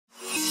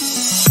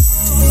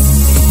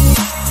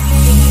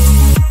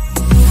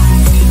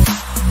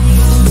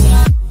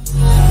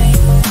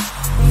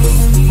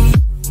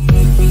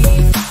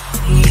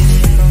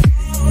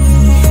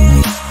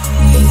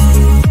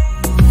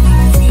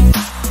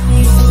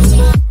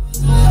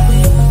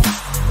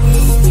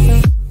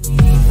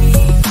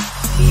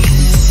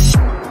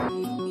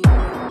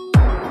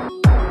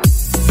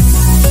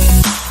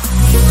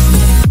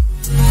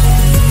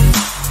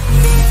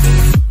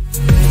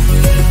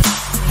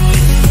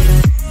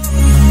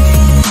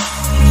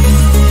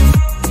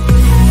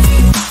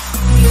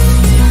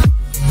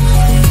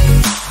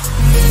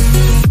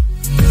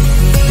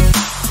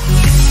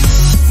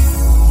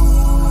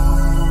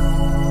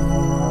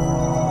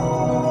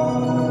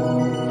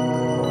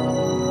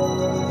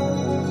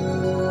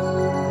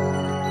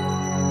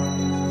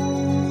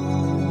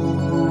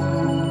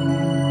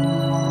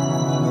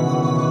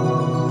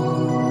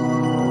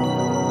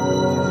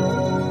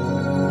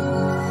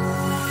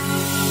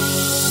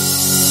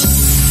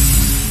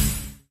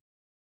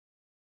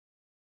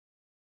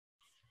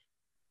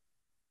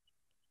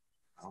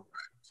All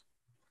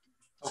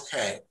right.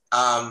 Okay.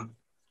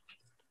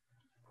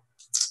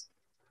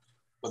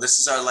 Well, this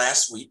is our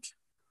last week,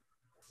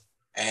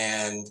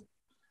 and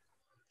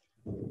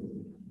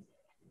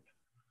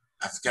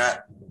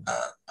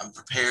I'm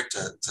prepared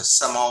to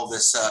sum all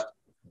this up.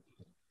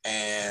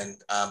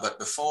 And but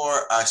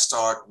before I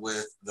start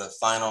with the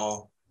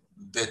final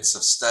bits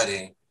of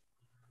study,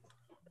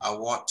 I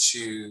want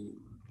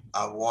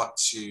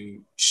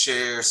to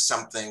share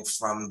something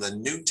from the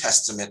New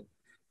Testament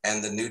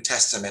and the New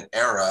Testament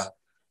era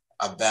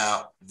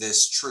about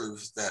this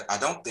truth that I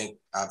don't think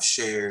I've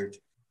shared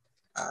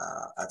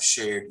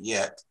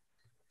yet.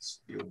 So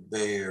you'll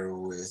bear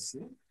with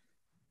me.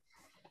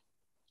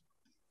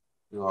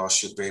 You all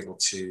should be able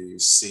to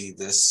see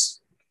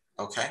this.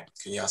 Okay,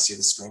 can y'all see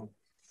the screen?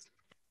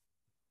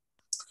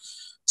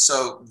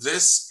 So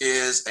this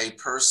is a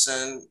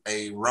person,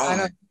 a Roman. I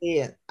don't see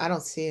it. I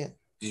don't see it.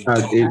 You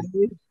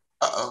don't?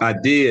 I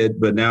did,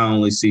 but now I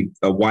only see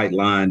a white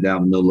line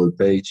down the middle of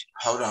the page.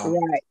 Hold on.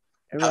 Right.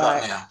 How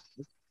about now?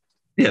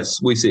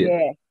 Yes, we see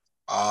it.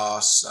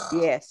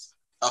 Awesome. Yes.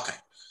 Okay.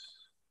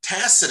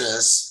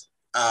 Tacitus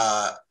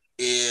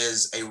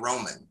is a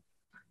Roman,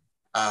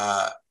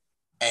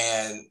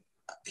 and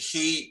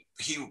he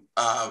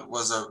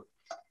was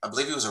I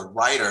believe he was a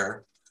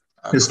writer,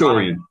 a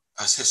historian.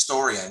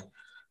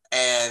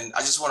 And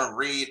I just want to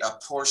read a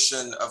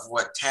portion of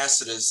what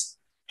Tacitus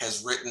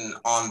has written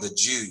on the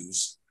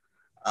Jews.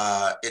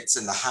 It's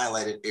in the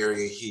highlighted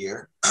area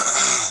here.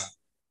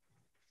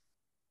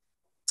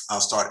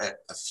 I'll start at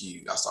I'll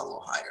start a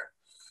little higher.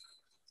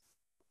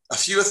 A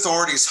few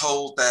authorities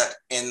hold that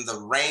in the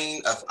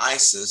reign of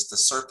Isis, the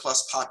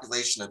surplus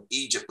population of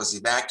Egypt was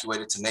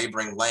evacuated to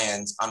neighboring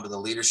lands under the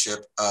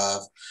leadership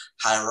of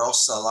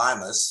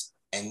Hieronymus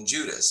and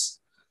Judas.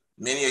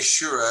 Many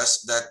assure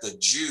us that the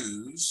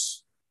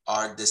Jews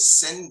are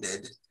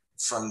descended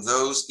from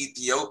those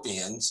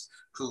Ethiopians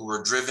who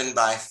were driven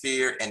by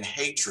fear and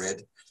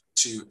hatred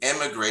to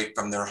emigrate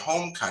from their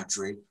home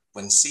country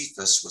when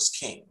Cephas was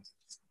king.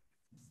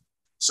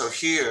 So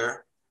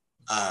here,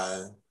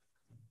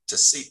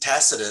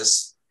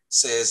 Tacitus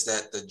says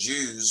that the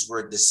Jews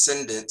were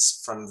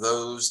descendants from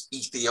those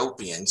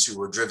Ethiopians who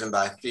were driven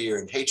by fear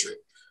and hatred,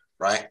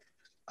 right?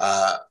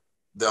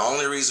 The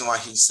only reason why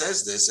he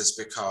says this is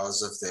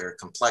because of their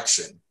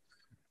complexion,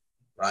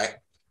 right?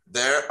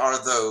 There are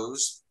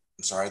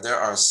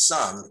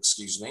some,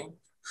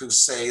 who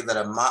say that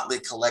a motley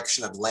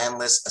collection of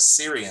landless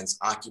Assyrians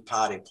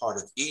occupied a part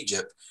of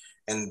Egypt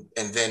and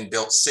then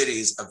built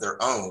cities of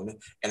their own,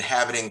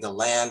 inhabiting the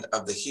land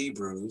of the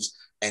Hebrews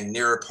and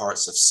nearer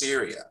parts of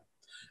Syria.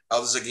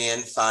 Others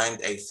again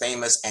find a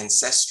famous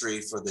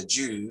ancestry for the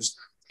Jews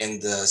in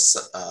the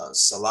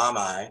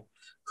Salami,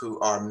 who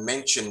are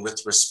mentioned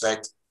with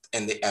respect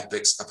in the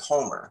epics of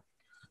Homer.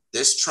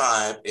 This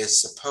tribe is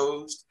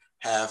supposed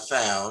have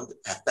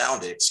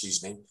founded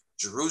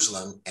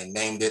Jerusalem and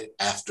named it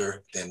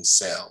after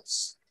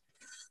themselves.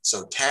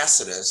 So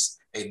Tacitus,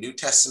 a New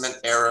Testament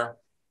era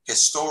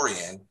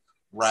historian,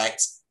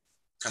 writes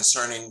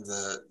concerning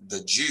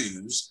the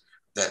Jews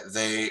that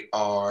they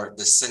are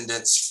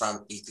descendants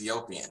from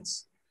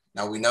Ethiopians.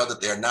 Now we know that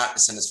they're not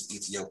descendants of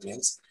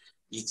Ethiopians.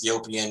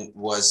 Ethiopian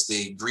was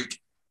the Greek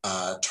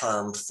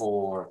term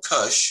for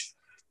Cush,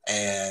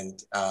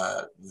 and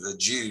the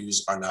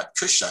Jews are not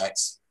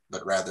Cushites,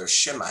 but rather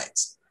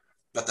Shemites.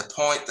 But the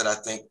point that I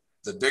think,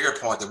 the bigger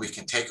point that we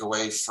can take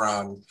away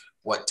from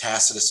what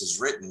Tacitus has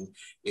written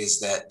is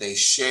that they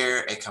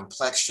share a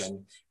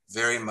complexion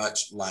very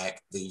much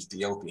like the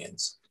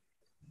Ethiopians,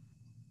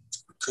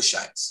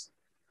 Cushites.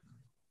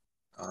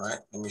 All right,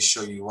 let me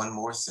show you one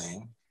more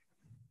thing.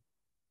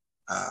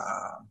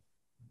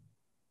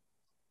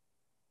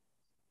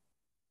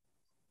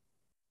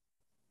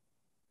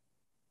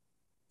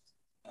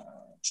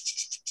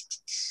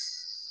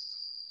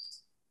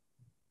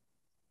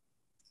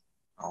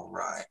 All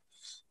right,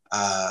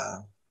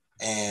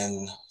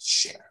 and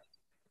share.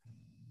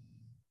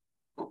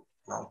 Oh,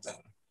 wrong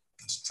thing.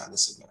 Let's try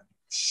this again.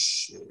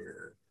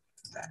 Share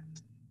that.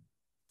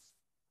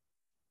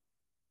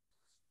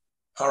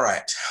 All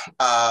right.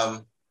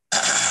 I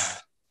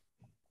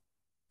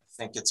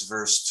think it's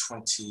verse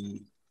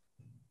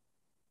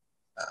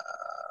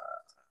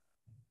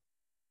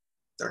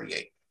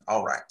 38.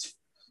 All right.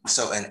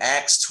 So in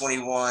Acts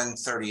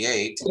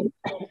 21:38,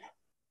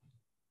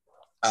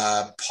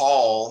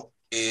 Paul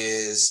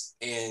is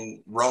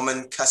in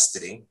Roman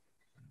custody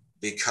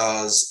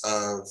because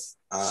of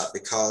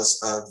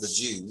the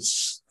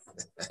Jews,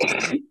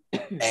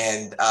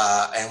 and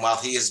while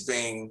he is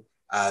being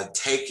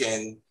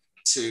taken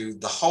to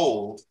the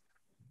hold,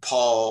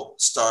 Paul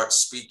starts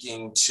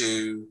speaking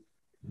to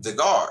the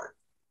guard.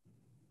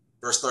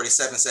 Verse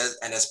 37 says,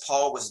 and as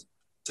Paul was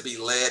to be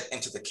led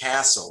into the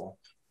castle,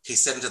 he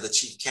said unto the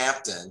chief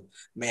captain,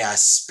 may I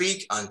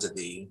speak unto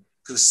thee?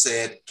 Who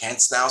said,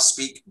 canst thou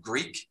speak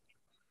Greek?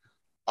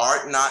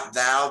 Art not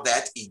thou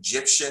that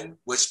Egyptian,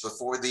 which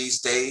before these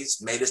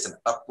days madest an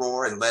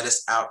uproar and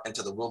leddest out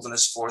into the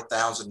wilderness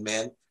 4,000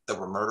 men that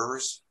were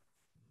murderers?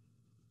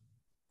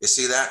 You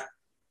see that?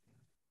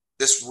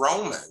 This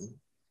Roman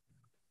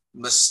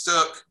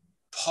mistook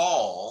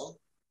Paul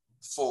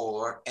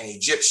for an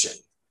Egyptian.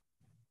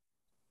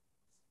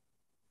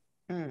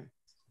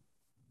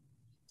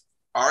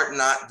 Art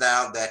not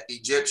thou that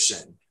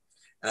Egyptian?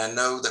 And I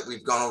know that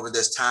we've gone over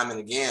this time and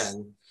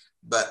again,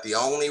 but the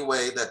only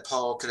way that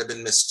Paul could have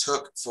been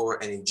mistook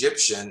for an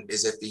Egyptian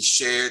is if he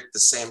shared the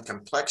same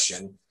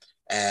complexion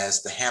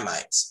as the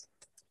Hamites.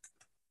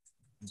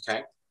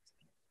 Okay.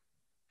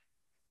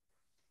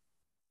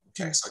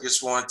 Okay, so I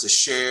just wanted to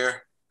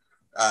share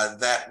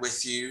that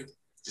with you.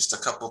 Just a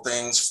couple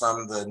things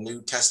from the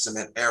New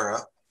Testament era.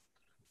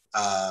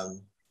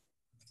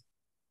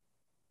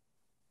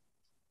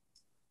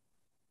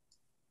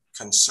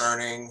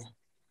 Concerning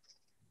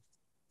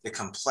the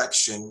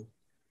complexion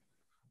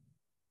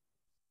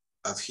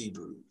of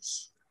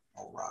Hebrews.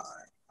 All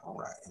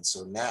right. And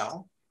so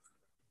now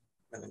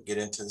I'm going to get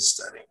into the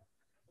study.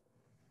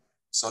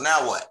 So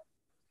now what?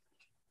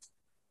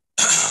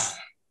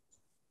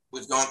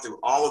 We've gone through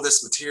all of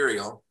this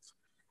material.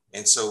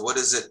 And so what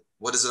does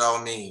it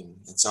all mean?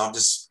 And so I'm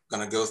just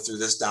going to go through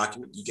this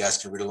document. You guys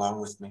can read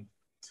along with me.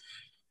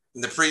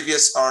 In the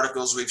previous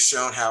articles, we've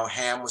shown how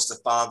Ham was the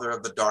father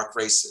of the dark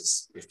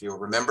races. If you'll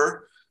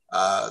remember,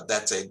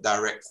 that's a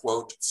direct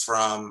quote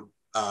from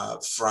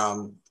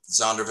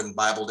Zondervan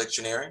Bible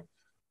Dictionary,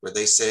 where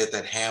they said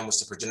that Ham was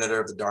the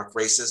progenitor of the dark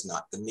races,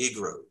 not the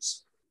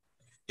Negroes.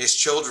 His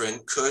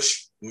children,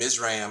 Cush,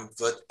 Mizraim,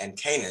 Phut, and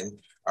Canaan,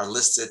 are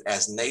listed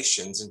as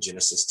nations in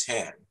Genesis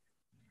 10.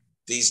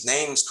 These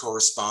names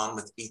correspond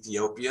with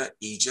Ethiopia,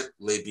 Egypt,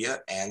 Libya,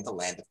 and the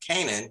land of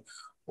Canaan,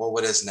 or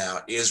what is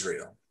now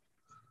Israel.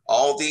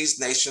 All these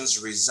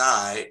nations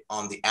reside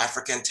on the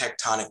African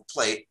tectonic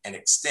plate and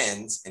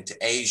extends into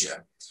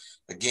Asia.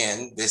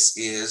 Again, this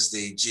is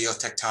the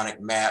geotectonic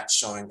map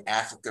showing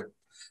Africa,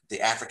 the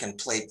African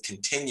plate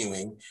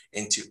continuing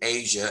into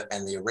Asia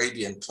and the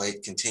Arabian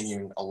plate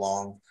continuing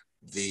along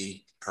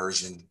the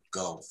Persian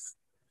Gulf.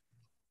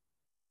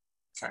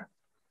 Okay.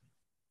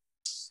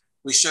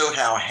 We show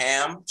how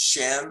Ham,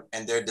 Shem,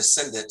 and their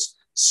descendants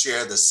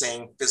share the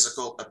same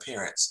physical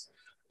appearance.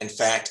 In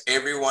fact,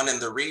 everyone in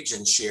the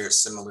region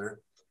shares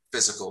similar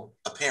physical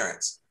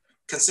appearance.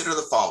 Consider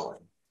the following.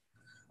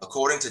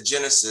 According to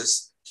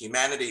Genesis,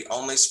 humanity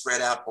only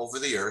spread out over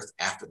the earth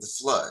after the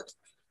flood.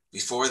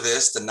 Before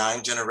this, the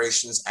 9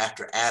 generations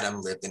after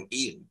Adam lived in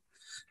Eden,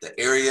 the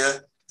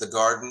area the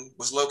garden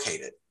was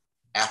located.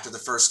 After the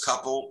first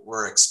couple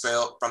were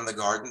expelled from the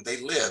garden,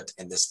 they lived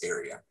in this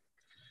area.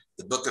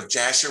 The book of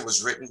Jasher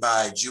was written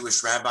by a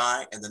Jewish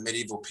rabbi in the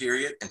medieval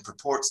period and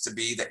purports to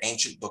be the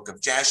ancient book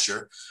of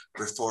Jasher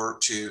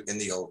referred to in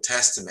the Old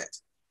Testament.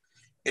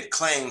 It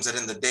claims that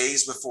in the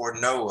days before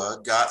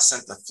Noah, God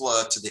sent the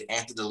flood to the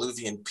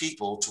antediluvian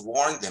people to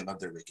warn them of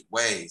their wicked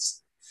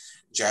ways.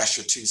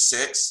 Jasher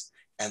 2:6,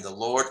 and the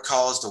Lord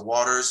caused the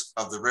waters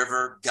of the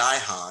river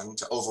Gihon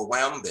to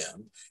overwhelm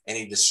them, and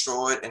he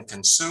destroyed and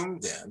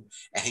consumed them,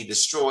 and he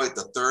destroyed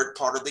the third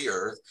part of the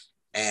earth.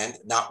 And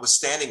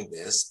notwithstanding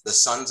this, the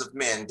sons of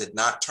men did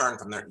not turn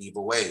from their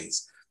evil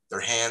ways. Their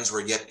hands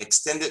were yet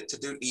extended to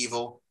do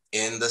evil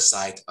in the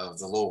sight of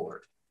the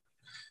Lord.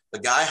 The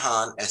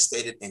Gihon, as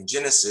stated in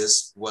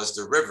Genesis, was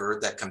the river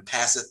that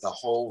compasseth the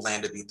whole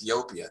land of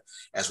Ethiopia,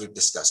 as we've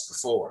discussed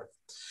before.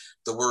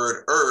 The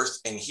word earth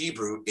in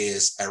Hebrew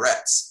is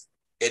eretz.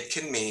 It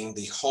can mean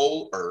the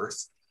whole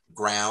earth,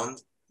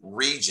 ground,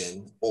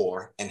 region,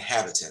 or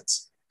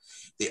inhabitants.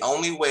 The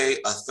only way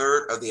a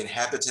third of the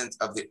inhabitants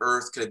of the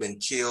earth could have been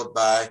killed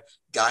by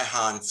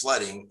Gihon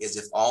flooding is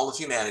if all of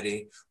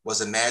humanity was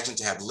imagined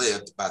to have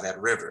lived by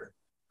that river.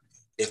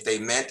 If they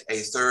meant a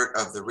third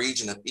of the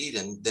region of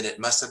Eden, then it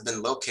must have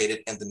been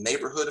located in the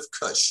neighborhood of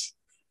Cush.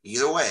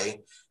 Either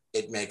way,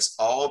 it makes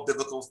all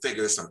biblical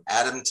figures from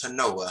Adam to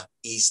Noah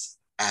East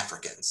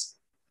Africans.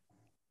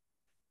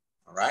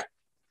 All right.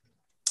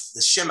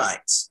 The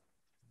Shemites.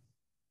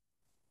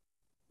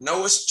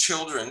 Noah's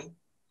children,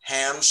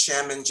 Ham,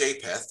 Shem, and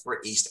Japheth,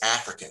 were East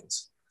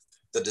Africans.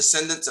 The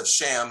descendants of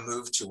Shem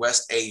moved to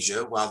West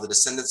Asia, while the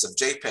descendants of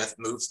Japheth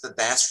moved to the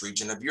vast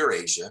region of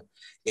Eurasia.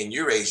 In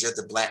Eurasia,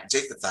 the black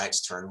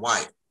Japhethites turned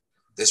white.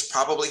 This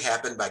probably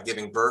happened by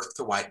giving birth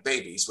to white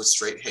babies with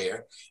straight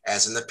hair,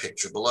 as in the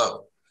picture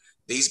below.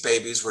 These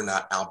babies were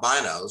not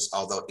albinos,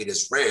 although it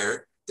is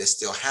rare. This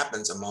still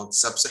happens among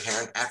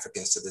sub-Saharan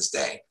Africans to this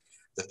day.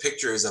 The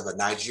picture is of a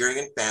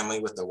Nigerian family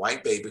with a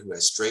white baby who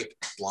has straight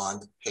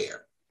blonde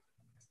hair.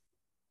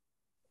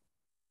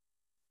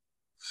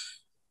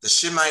 The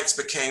Shemites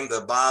became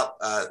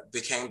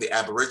the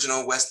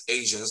Aboriginal West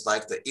Asians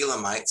like the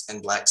Elamites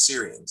and Black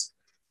Syrians.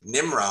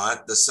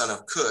 Nimrod, the son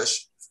of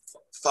Cush,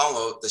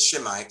 followed the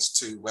Shemites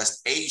to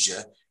West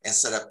Asia and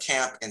set up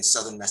camp in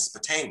southern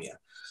Mesopotamia.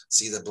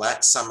 See the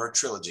Black Summer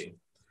trilogy.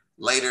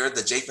 Later,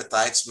 the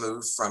Japhethites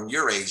moved from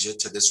Eurasia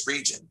to this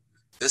region.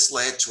 This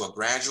led to a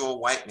gradual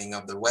whitening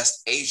of the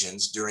West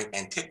Asians during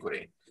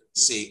antiquity.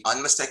 See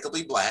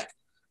Unmistakably Black,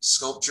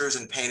 Sculptures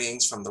and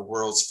Paintings from the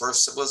World's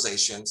First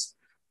Civilizations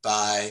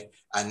by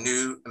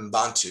Anu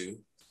Mbantu,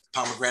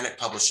 Pomegranate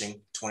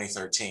Publishing,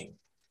 2013.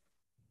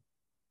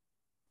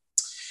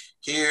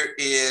 Here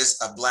is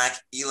a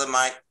black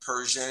Elamite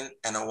Persian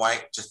and a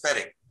white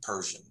Japhetic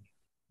Persian.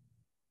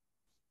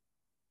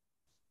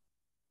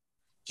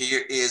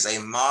 Here is a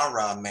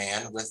Mara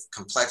man with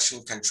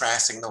complexion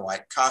contrasting the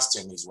white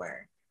costume he's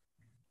wearing.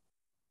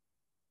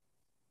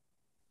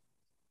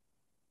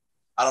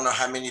 I don't know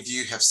how many of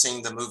you have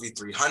seen the movie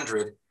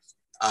 300,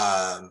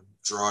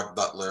 Gerard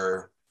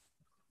Butler.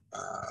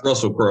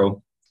 Russell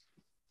Crowe.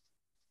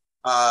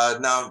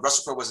 No,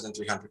 Russell Crowe wasn't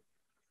in 300.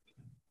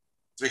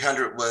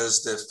 300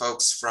 was the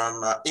folks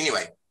from,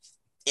 anyway,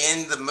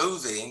 in the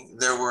movie,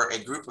 there were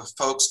a group of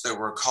folks that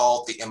were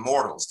called the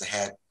Immortals. They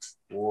had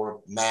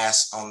wore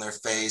masks on their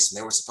face, and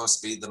they were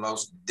supposed to be the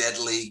most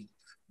deadly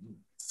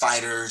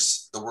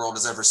fighters the world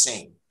has ever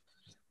seen.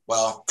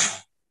 Well,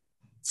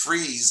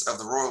 Freeze of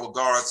the Royal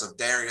Guards of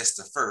Darius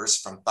I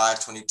from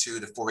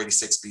 522 to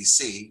 486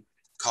 BC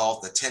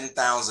called the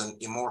 10,000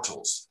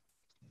 Immortals.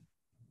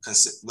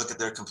 Look at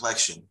their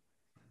complexion.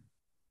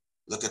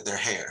 Look at their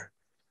hair.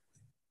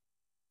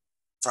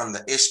 From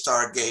the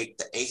Ishtar Gate,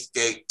 the 8th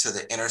gate, to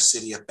the inner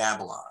city of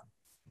Babylon.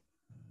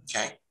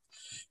 Okay.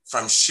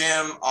 From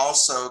Shem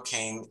also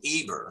came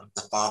Eber,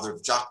 the father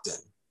of Joktan.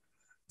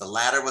 The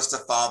latter was the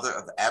father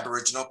of the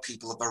Aboriginal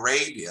people of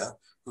Arabia,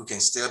 who can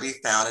still be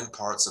found in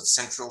parts of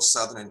central,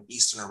 southern, and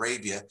eastern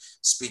Arabia,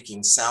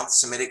 speaking South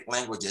Semitic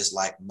languages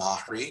like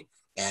Mahri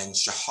and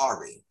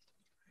Shahari.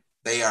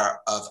 They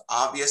are of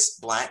obvious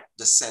black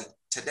descent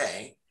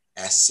today,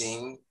 as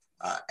seems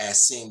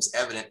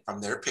evident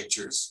from their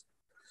pictures,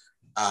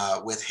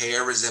 with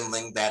hair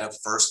resembling that of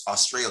first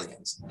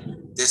Australians.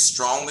 This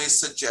strongly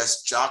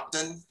suggests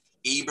Joktan,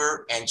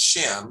 Eber, and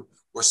Shem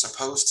were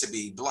supposed to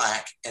be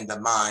black in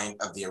the mind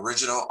of the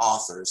original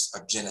authors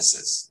of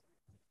Genesis.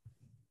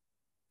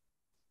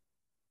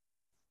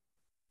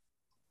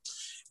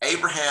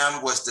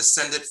 Abraham was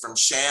descended from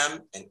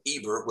Shem and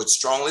Eber, which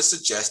strongly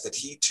suggests that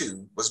he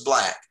too was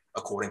black,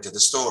 according to the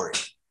story.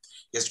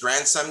 His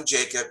grandson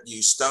Jacob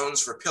used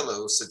stones for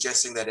pillows,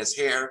 suggesting that his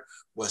hair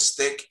was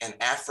thick and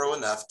afro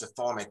enough to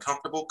form a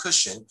comfortable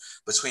cushion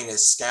between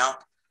his scalp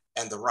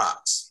and the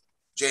rocks.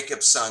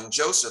 Jacob's son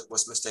Joseph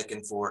was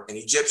mistaken for an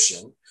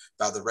Egyptian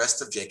by the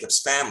rest of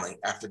Jacob's family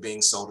after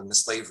being sold into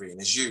slavery in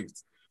his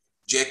youth.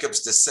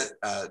 Jacob's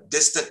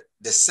distant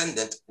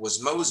descendant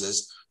was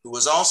Moses, who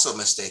was also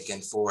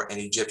mistaken for an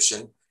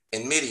Egyptian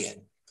in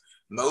Midian.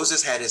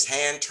 Moses had his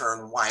hand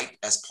turn white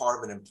as part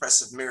of an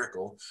impressive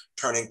miracle,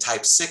 turning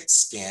type 6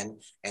 skin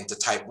into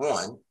type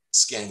 1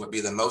 skin would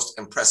be the most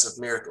impressive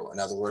miracle. In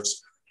other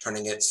words,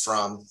 turning it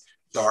from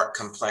dark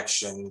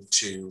complexion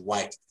to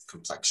white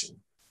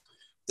complexion.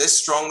 This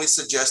strongly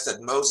suggests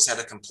that Moses had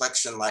a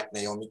complexion like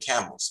Naomi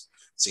Campbell's.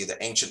 See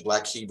the Ancient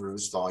Black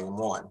Hebrews, Volume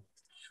 1.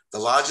 The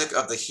logic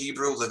of the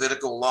Hebrew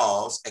Levitical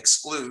laws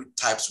exclude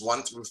types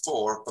 1 through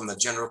 4 from the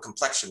general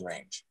complexion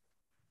range.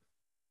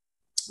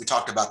 We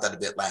talked about that a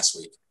bit last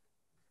week.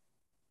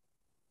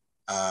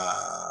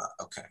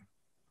 Okay.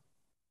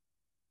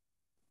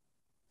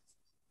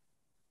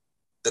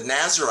 The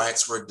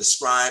Nazarites were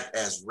described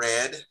as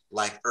red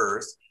like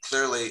earth,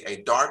 clearly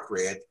a dark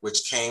red,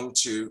 which came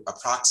to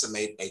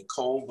approximate a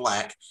coal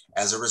black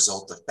as a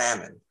result of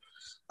famine.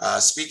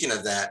 Speaking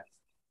of that,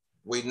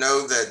 we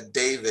know that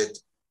David,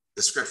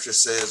 the scripture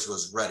says,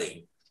 was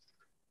ruddy,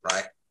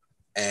 right?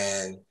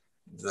 And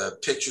the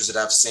pictures that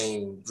I've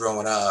seen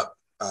growing up,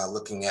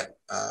 looking at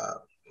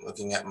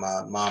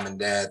my mom and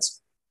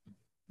dad's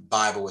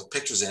Bible with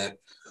pictures in it,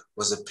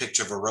 was a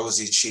picture of a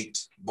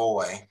rosy-cheeked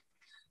boy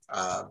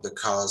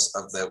because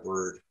of that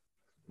word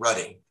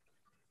ruddy.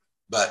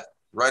 But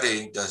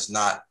ruddy does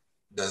not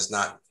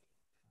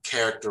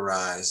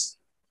characterize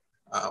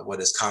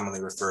what is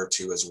commonly referred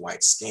to as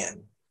white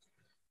skin.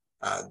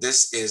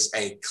 This is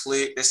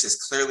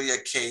clearly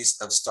a case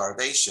of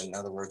starvation. In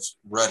other words,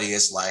 ruddy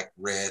is like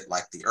red,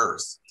 like the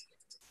earth,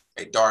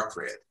 a dark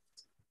red.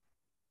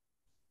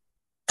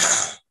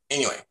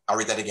 Anyway, I'll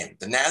read that again.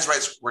 The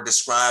Nazarites were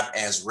described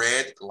as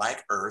red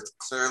like earth,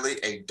 clearly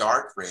a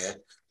dark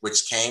red,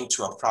 which came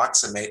to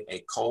approximate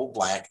a coal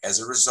black as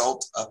a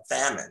result of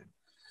famine.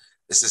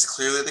 This is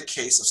clearly the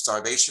case of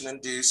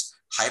starvation-induced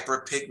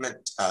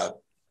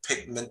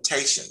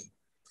hyperpigmentation.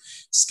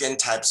 Skin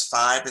types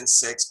 5 and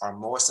 6 are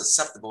more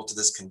susceptible to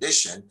this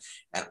condition,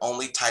 and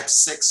only type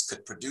 6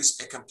 could produce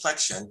a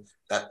complexion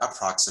that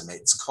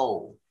approximates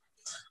coal.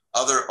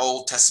 Other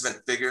Old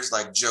Testament figures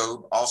like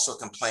Job also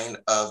complained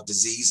of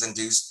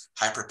disease-induced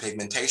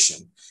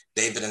hyperpigmentation.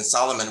 David and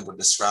Solomon were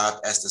described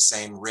as the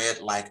same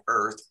red like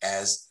earth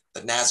as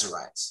the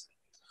Nazarites.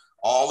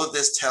 All of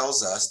this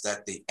tells us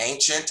that the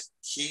ancient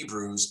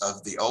Hebrews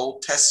of the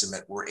Old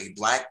Testament were a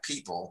black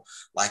people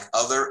like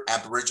other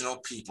Aboriginal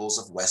peoples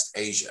of West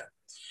Asia.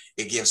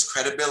 It gives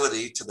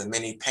credibility to the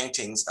many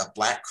paintings of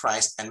Black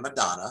Christ and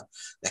Madonna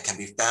that can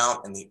be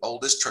found in the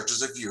oldest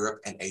churches of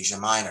Europe and Asia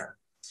Minor.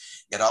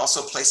 It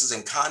also places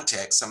in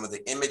context some of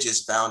the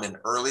images found in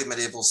early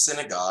medieval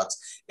synagogues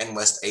in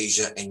West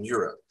Asia and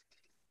Europe.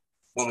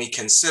 When we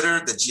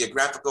consider the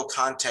geographical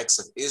context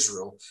of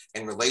Israel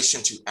in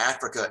relation to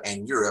Africa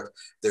and Europe,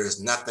 there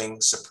is nothing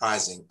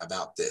surprising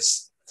about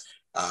this.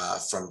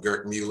 from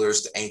Gert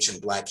Mueller's The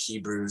Ancient Black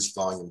Hebrews,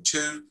 Volume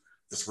 2,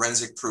 The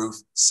Forensic Proof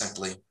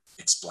Simply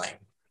Explained.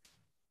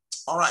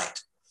 All right,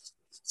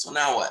 so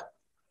now what?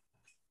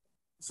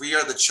 If we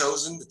are the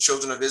chosen, the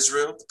children of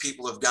Israel, the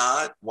people of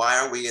God, why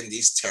are we in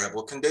these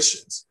terrible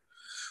conditions?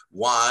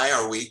 Why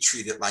are we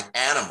treated like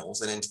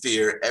animals and in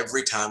fear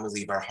every time we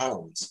leave our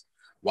homes?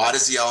 Why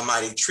does the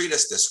Almighty treat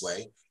us this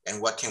way?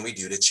 And what can we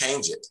do to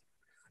change it?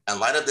 In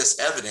light of this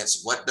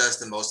evidence, what does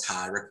the Most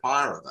High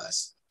require of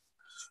us?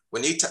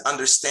 We need to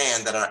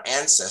understand that our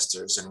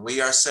ancestors and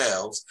we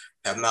ourselves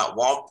have not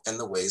walked in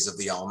the ways of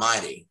the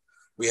Almighty.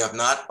 We have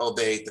not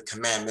obeyed the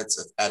commandments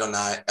of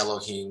Adonai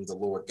Elohim, the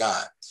Lord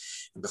God.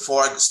 And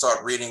before I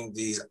start reading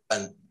these,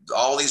 and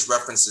all these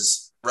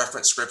reference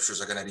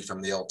scriptures are going to be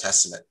from the Old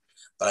Testament,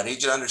 but I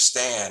need you to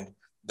understand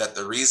that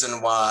the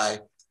reason why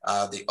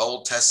the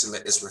Old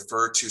Testament is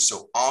referred to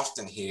so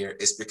often here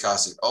is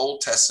because the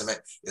Old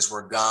Testament is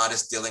where God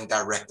is dealing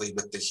directly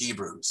with the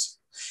Hebrews.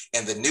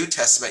 In the New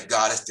Testament,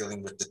 God is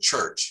dealing with the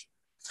church.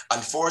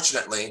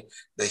 Unfortunately,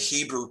 the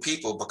Hebrew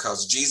people,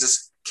 because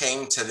Jesus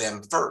came to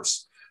them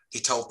first, he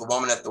told the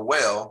woman at the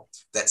well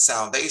that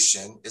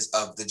salvation is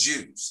of the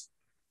Jews.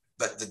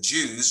 But the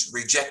Jews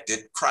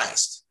rejected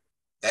Christ.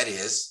 That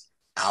is,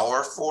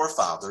 our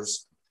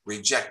forefathers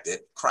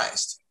rejected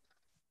Christ.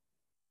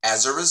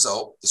 As a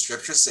result, the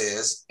scripture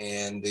says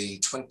in the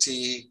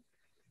 21st,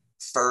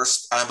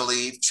 I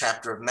believe,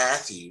 chapter of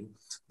Matthew,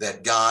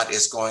 that God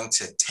is going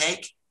to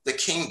take the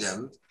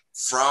kingdom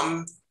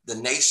from the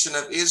nation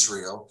of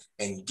Israel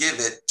and give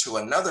it to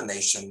another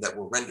nation that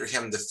will render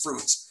him the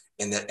fruits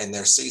in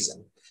their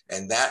season.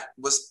 And that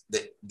was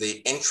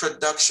the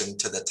introduction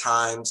to the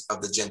times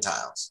of the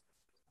Gentiles.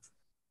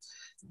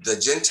 The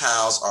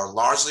Gentiles are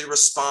largely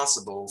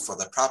responsible for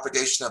the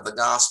propagation of the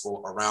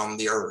gospel around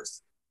the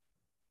earth,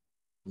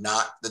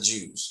 not the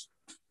Jews.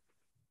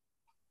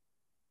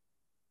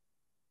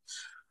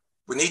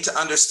 We need to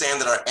understand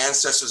that our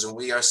ancestors and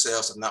we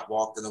ourselves have not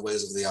walked in the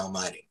ways of the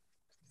Almighty.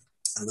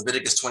 In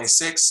Leviticus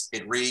 26,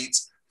 it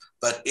reads,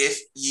 "But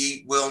if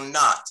ye will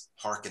not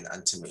hearken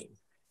unto me,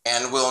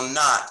 and will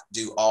not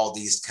do all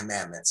these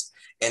commandments,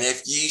 and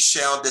if ye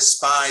shall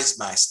despise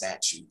my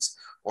statutes,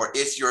 or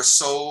if your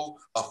soul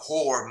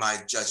abhor my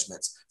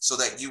judgments, so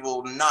that you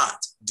will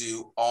not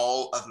do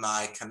all of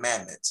my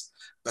commandments,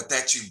 but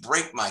that you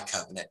break my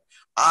covenant,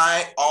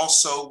 I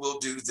also will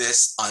do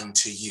this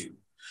unto you.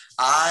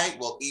 I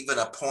will even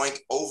appoint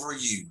over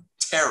you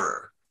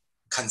terror,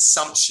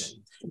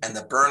 consumption, and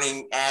the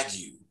burning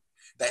ague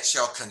that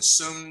shall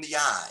consume the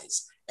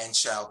eyes and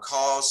shall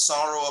cause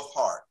sorrow of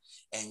heart.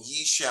 And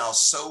ye shall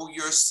sow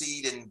your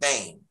seed in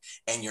vain,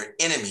 and your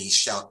enemies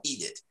shall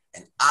eat it.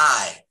 And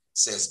I,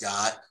 says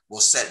God, will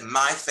set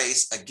my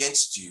face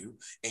against you,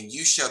 and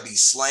you shall be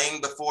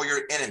slain before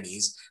your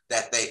enemies,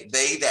 that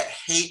they that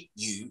hate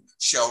you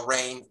shall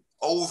reign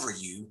over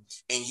you,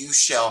 and you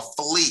shall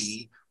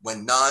flee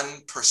when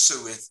none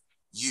pursueth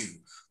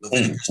you."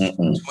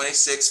 Leviticus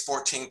 26,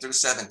 14 through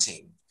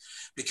 17.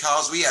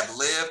 Because we have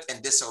lived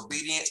in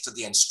disobedience to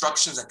the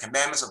instructions and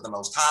commandments of the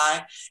Most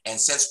High, and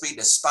since we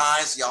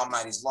despise the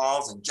Almighty's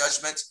laws and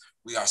judgments,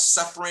 we are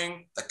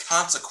suffering the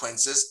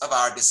consequences of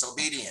our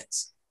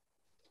disobedience.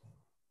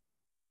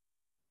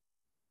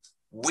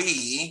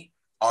 We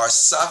are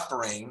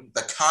suffering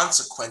the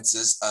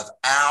consequences of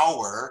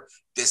our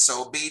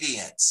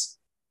disobedience.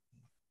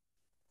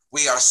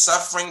 We are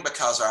suffering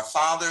because our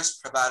fathers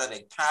provided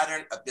a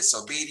pattern of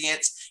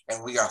disobedience,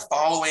 and we are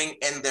following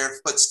in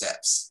their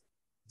footsteps.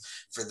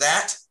 For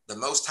that, the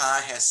Most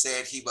High has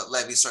said he would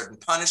levy certain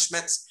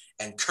punishments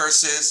and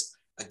curses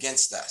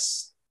against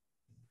us.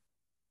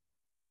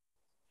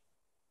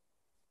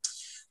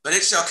 "But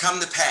it shall come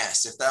to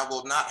pass, if thou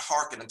wilt not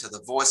hearken unto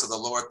the voice of the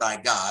Lord thy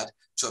God,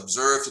 to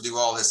observe to do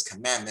all his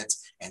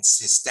commandments and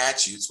his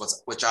statutes,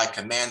 which I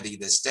command thee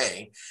this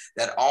day,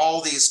 that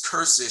all these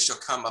curses shall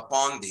come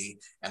upon thee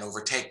and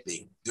overtake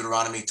thee."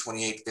 Deuteronomy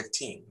 28,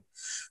 15.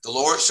 "The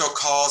Lord shall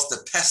cause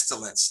the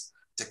pestilence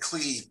to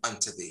cleave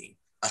unto thee,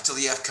 until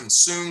he have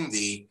consumed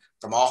thee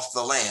from off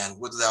the land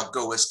whither thou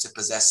goest to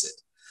possess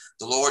it.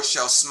 The Lord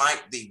shall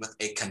smite thee with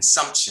a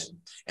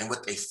consumption, and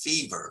with a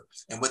fever,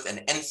 and with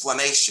an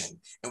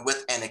inflammation, and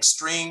with an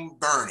extreme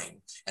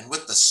burning, and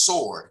with the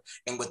sword,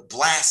 and with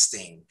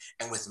blasting,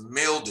 and with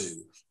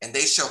mildew, and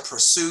they shall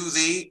pursue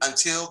thee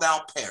until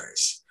thou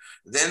perish.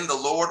 Then the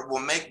Lord will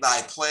make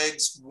thy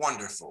plagues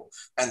wonderful,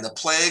 and the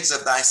plagues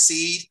of thy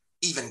seed,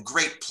 even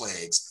great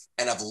plagues,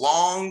 and of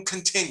long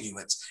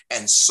continuance,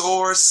 and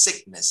sore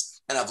sickness,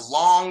 and of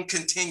long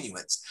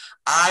continuance.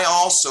 I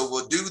also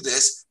will do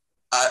this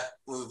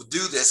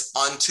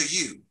unto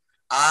you.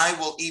 I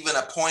will even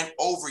appoint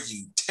over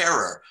you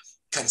terror,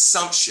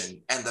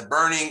 consumption, and the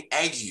burning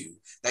ague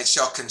that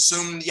shall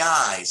consume the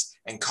eyes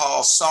and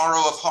cause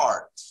sorrow of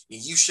heart.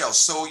 And you shall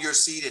sow your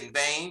seed in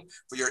vain,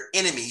 for your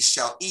enemies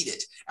shall eat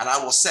it. And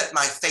I will set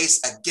my face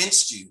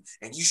against you,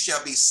 and you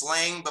shall be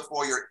slain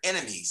before your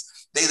enemies.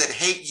 They that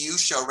hate you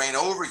shall reign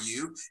over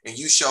you, and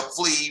you shall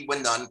flee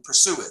when none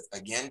pursueth."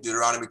 Again,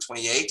 Deuteronomy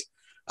 28,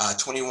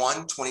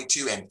 21,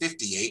 22, and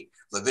 58.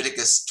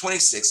 Leviticus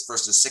 26,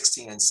 verses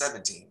 16 and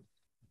 17.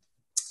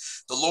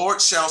 The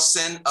Lord shall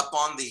send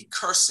upon thee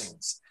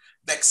cursings,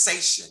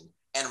 vexation,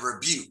 and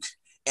rebuke,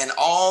 and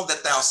all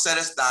that thou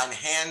settest thine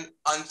hand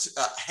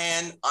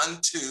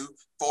unto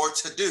for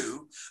to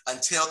do,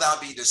 until thou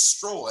be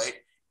destroyed,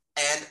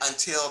 and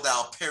until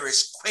thou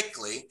perish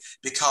quickly,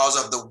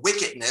 because of the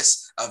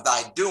wickedness of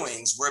thy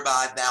doings,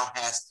 whereby thou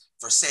hast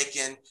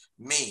forsaken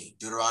me.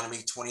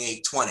 Deuteronomy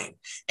 28:20.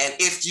 And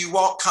if you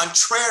walk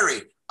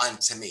contrary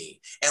unto me,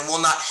 and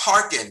will not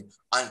hearken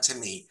unto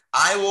me,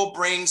 I will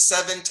bring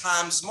 7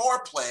 times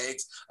more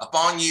plagues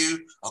upon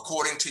you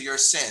according to your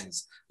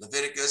sins.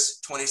 Leviticus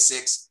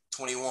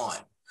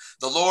 26:21.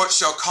 The Lord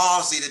shall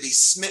cause thee to be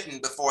smitten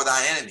before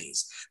thy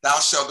enemies. Thou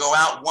shalt go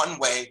out one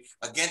way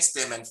against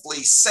them and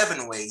flee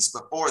 7 ways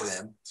before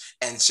them,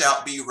 and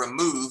shalt be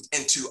removed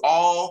into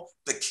all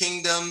the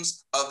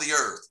kingdoms of the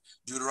earth.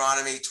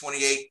 Deuteronomy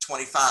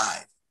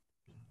 28:25.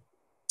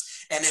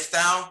 And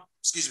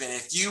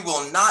if you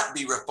will not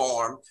be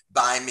reformed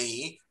by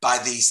me by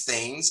these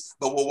things,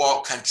 but will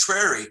walk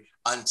contrary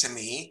unto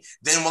me,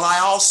 then will I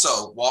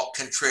also walk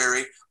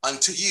contrary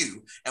unto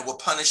you, and will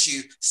punish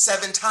you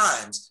 7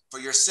 times for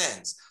your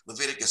sins.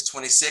 Leviticus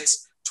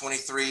 26,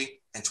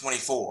 23, and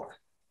 24.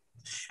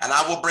 And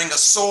I will bring a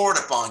sword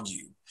upon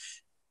you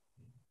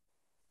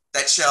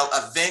that shall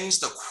avenge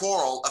the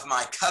quarrel of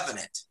my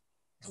covenant.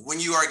 And when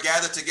you are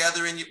gathered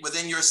together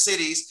within your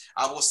cities,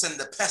 I will send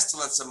the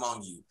pestilence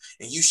among you,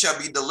 and you shall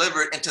be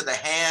delivered into the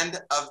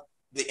hand of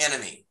the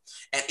enemy.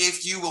 And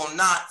if you will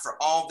not for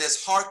all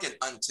this hearken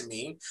unto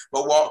me,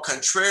 but walk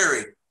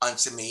contrary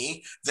unto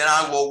me, then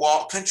I will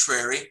walk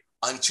contrary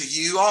unto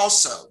you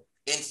also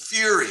in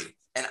fury.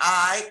 And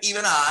I,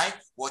 even I,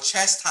 will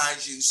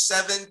chastise you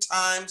 7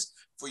 times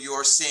for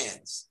your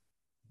sins.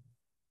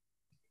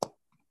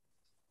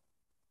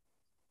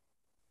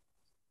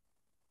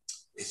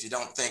 If you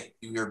don't think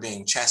you're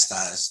being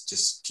chastised,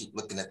 just keep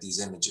looking at these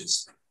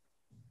images.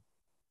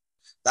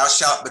 Thou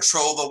shalt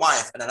betroth the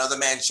wife, and another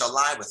man shall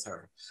lie with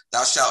her.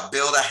 Thou shalt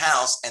build a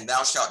house, and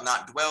thou shalt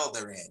not dwell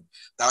therein.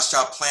 Thou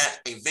shalt plant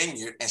a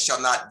vineyard, and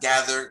shalt not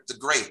gather the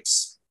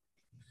grapes.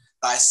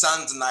 Thy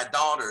sons and thy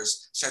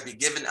daughters shall be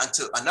given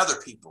unto another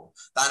people.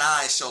 Thine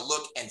eyes shall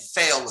look and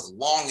fail with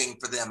longing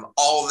for them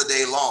all the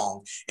day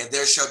long, and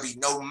there shall be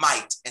no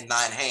might in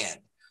thine hand.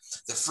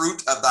 The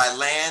fruit of thy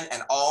land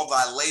and all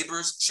thy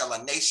labors shall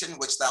a nation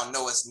which thou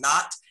knowest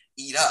not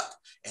eat up,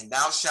 and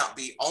thou shalt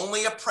be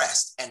only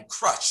oppressed and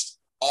crushed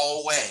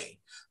alway.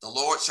 The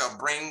Lord shall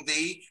bring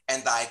thee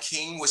and thy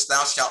king, which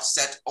thou shalt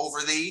set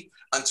over thee,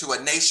 unto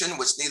a nation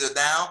which neither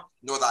thou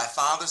nor thy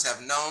fathers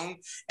have known,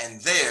 and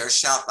there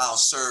shalt thou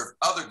serve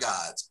other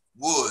gods,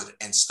 wood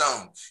and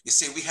stone. You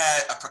see, we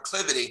had a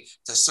proclivity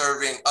to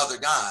serving other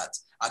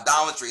gods.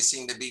 Idolatry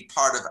seemed to be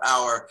part of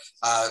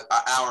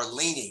our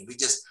leaning.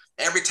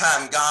 Every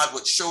time God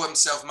would show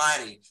himself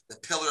mighty, the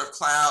pillar of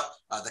cloud,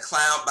 the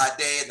cloud by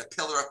day and the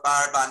pillar of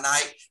fire by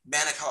night,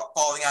 manna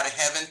falling out of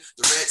heaven,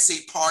 the Red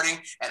Sea parting,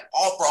 and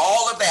for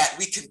all of that,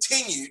 we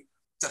continued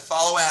to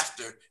follow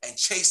after and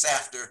chase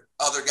after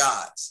other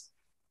gods.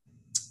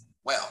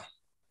 Well,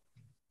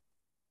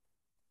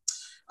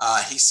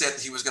 he said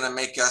that he was going to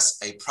make us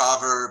a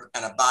proverb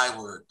and a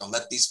byword. Don't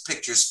let these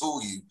pictures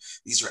fool you.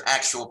 These are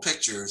actual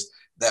pictures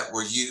that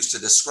were used to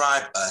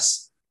describe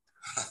us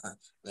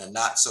in a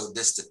not so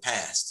distant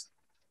past.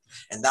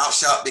 And thou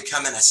shalt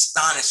become an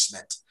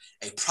astonishment,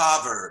 a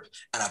proverb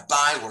and a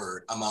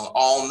byword among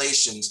all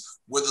nations,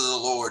 whither the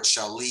Lord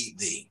shall lead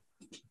thee.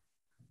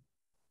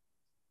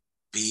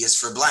 B is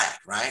for black,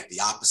 right? The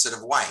opposite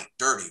of white: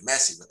 dirty,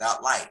 messy,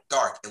 without light,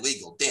 dark,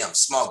 illegal, dim,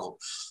 smuggled,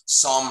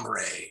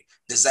 sombre,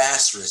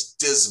 disastrous,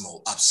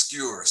 dismal,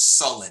 obscure,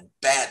 sullen,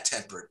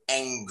 bad-tempered,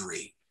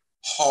 angry,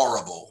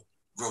 horrible,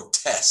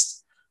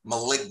 grotesque,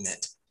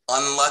 malignant,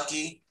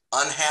 unlucky,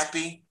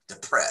 unhappy,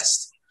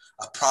 depressed.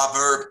 A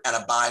proverb and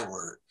a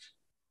byword.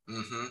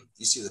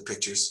 You see the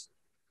pictures?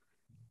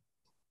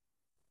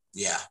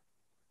 Yeah.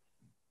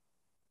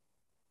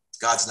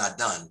 God's not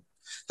done.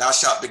 Thou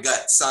shalt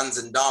beget sons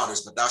and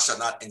daughters, but thou shalt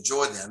not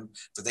enjoy them,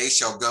 for they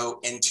shall go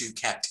into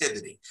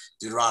captivity.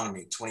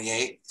 Deuteronomy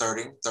 28,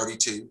 30,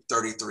 32,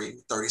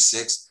 33,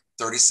 36,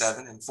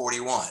 37, and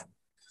 41.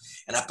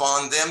 And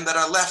upon them that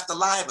are left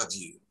alive of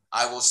you,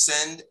 I will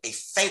send a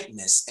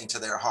faintness into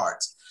their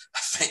hearts. A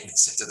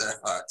faintness into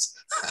their hearts.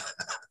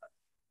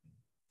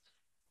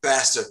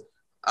 Pastor,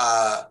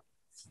 I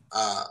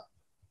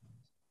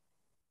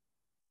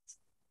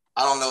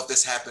don't know if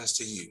this happens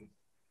to you,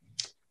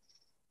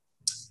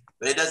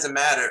 but it doesn't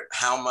matter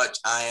how much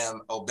I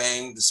am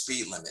obeying the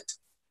speed limit,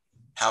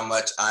 how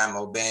much I am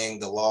obeying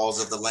the laws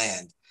of the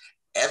land.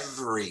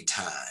 Every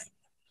time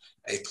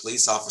a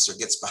police officer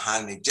gets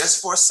behind me,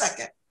 just for a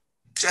second,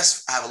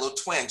 I have a little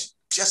twinge,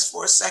 just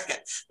for a second,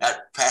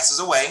 that passes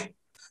away,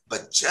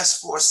 but just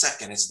for a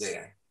second it's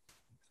there.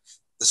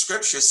 The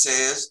scripture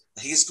says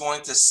he's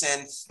going to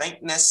send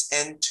faintness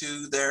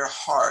into their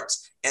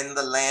hearts in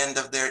the land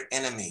of their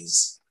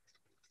enemies.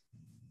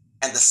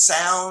 And the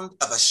sound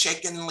of a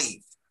shaken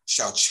leaf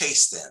shall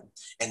chase them,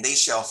 and they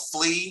shall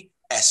flee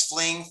as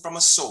fleeing from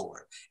a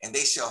sword, and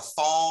they shall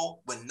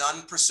fall when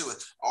none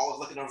pursueth. Always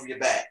looking over your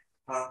back.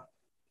 Huh?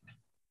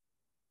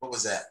 What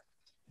was that?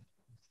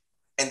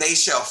 And they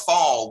shall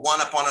fall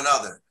one upon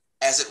another,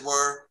 as it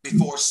were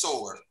before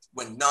sword,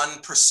 when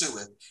none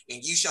pursueth.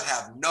 And you shall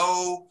have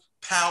no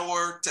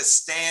power to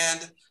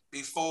stand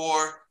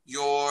before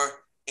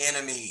your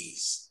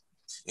enemies.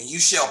 And you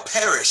shall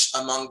perish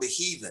among the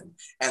heathen,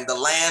 and the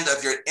land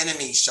of your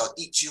enemies shall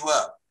eat you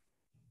up.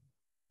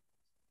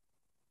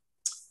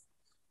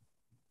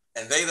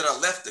 And they that are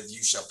left of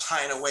you shall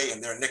pine away in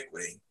their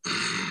iniquity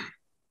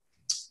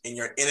in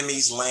your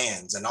enemies'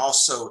 lands, and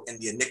also in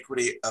the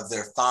iniquity of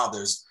their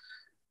fathers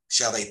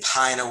shall they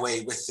pine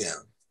away with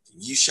them.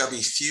 You shall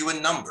be few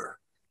in number,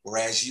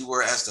 whereas you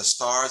were as the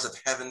stars of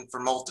heaven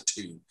for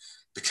multitude,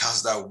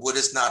 because thou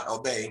wouldest not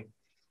obey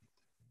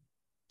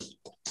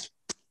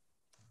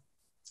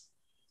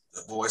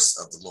the voice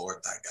of the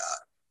Lord thy God.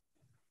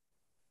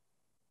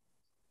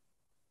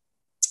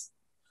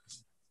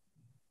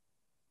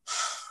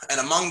 And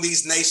among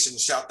these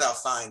nations shalt thou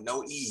find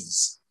no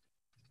ease,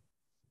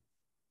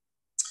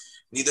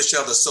 neither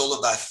shall the sole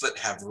of thy foot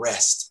have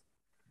rest.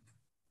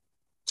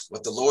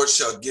 But the Lord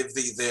shall give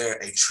thee there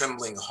a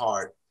trembling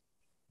heart,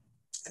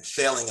 and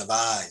failing of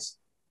eyes,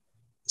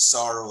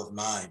 sorrow of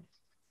mind.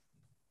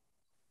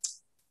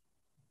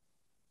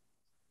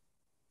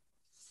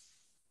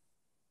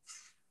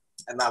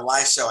 And thy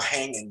life shall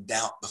hang in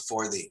doubt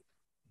before thee.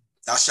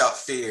 Thou shalt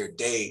fear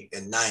day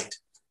and night,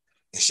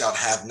 and shalt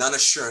have none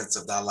assurance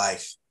of thy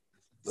life.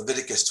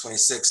 Leviticus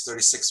 26,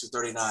 36 through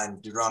 39,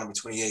 Deuteronomy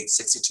 28,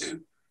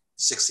 62,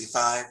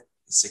 65, and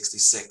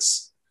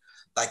 66.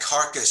 Thy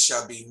carcass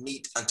shall be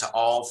meat unto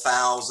all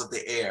fowls of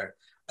the air,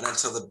 and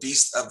unto the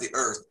beasts of the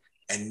earth,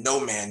 and no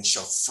man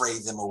shall fray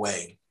them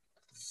away.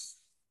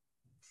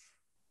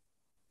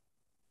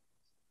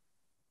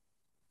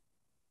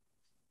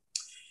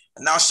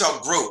 And thou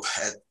shalt grope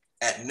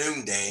at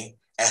noonday,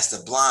 as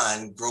the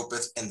blind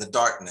gropeth in the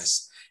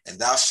darkness, and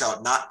thou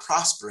shalt not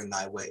prosper in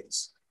thy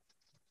ways.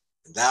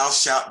 And thou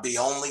shalt be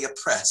only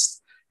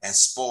oppressed and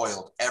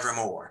spoiled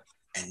evermore,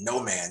 and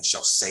no man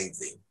shall save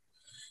thee.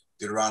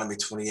 Deuteronomy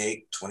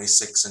 28,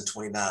 26, and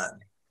 29.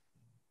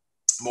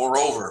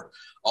 Moreover,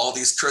 all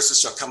these curses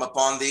shall come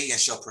upon thee, and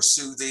shall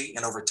pursue thee,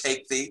 and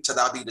overtake thee, till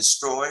thou be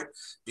destroyed,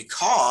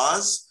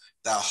 because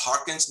thou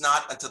hearkenest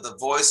not unto the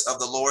voice of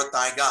the Lord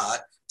thy God,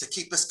 to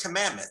keep his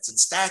commandments and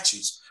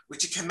statutes,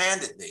 which he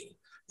commanded thee.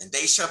 And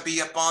they shall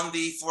be upon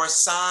thee for a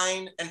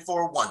sign and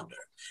for a wonder,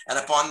 and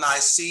upon thy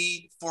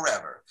seed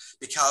forever,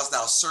 because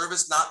thou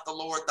servest not the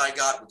Lord thy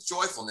God with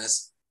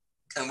joyfulness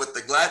and with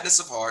the gladness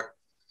of heart,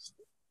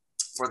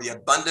 for the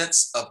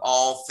abundance of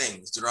all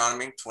things.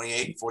 Deuteronomy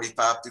 28,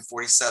 45 through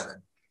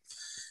 47.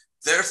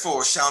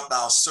 Therefore shalt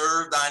thou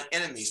serve thine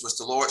enemies, which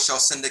the Lord shall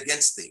send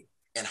against thee,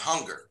 in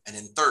hunger and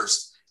in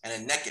thirst and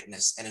in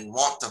nakedness and in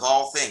want of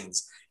all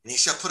things. And he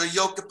shall put a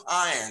yoke of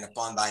iron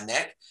upon thy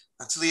neck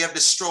until he have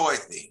destroyed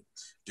thee.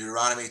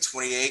 Deuteronomy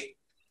 28,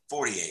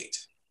 48.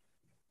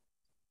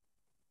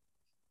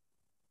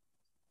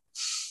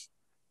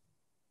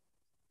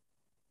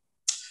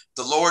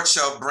 The Lord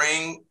shall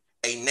bring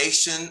a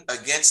nation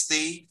against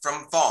thee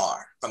from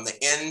far, from the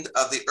end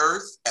of the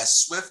earth, as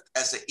swift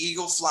as the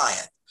eagle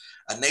flieth,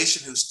 a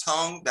nation whose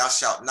tongue thou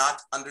shalt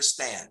not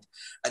understand,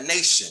 a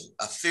nation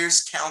of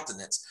fierce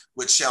countenance,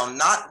 which shall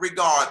not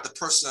regard the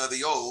person of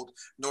the old,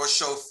 nor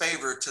show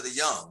favor to the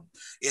young.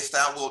 If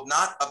thou wilt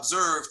not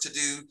observe to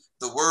do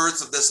the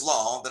words of this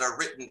law that are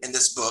written in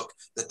this book,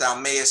 that thou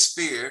mayest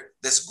fear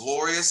this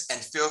glorious and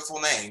fearful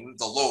name,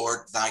 the Lord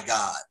thy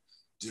God.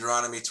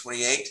 Deuteronomy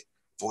 28,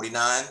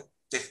 49,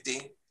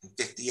 50, and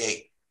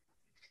 58.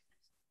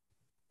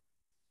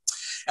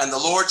 And the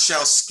Lord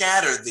shall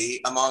scatter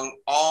thee among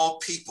all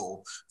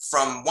people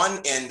from one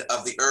end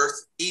of the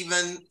earth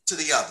even to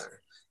the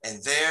other.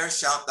 And there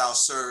shalt thou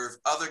serve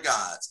other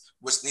gods,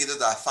 which neither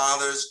thy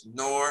fathers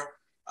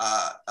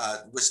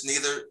which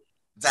neither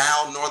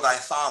thou nor thy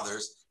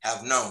fathers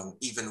have known,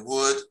 even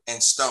wood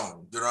and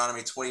stone.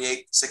 Deuteronomy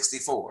 28,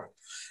 64.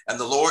 And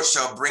the Lord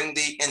shall bring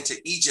thee into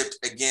Egypt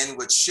again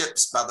with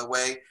ships, by the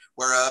way,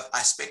 whereof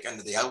I spake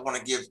unto thee. I want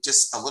to give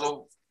just a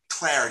little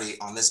clarity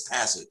on this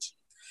passage.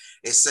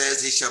 It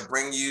says he shall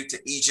bring you to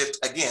Egypt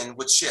again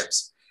with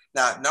ships.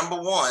 Now,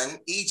 number one,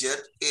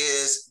 Egypt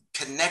is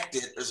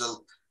connected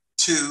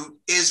to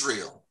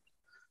Israel.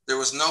 There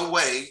was no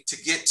way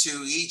to get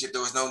to Egypt.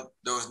 There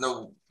was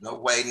no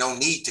way, no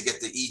need to get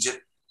to Egypt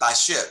by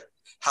ship.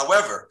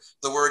 However,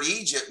 the word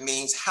Egypt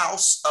means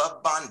house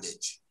of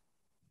bondage.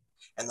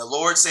 And the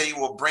Lord said he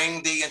will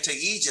bring thee into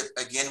Egypt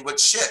again with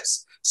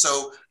ships.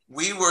 So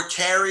we were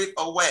carried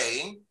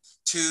away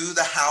to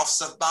the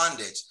house of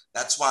bondage.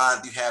 That's why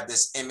you have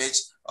this image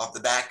of the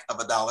back of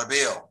a dollar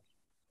bill.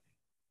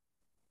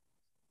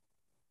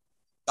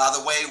 By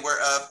the way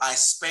whereof I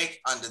spake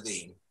unto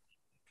thee.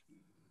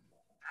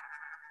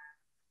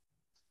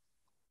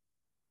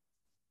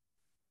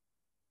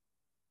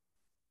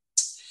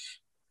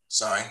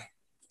 Sorry.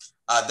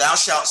 Thou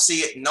shalt see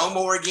it no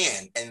more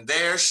again, and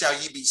there shall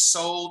ye be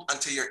sold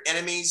unto your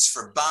enemies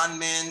for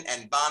bondmen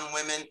and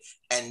bondwomen,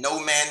 and no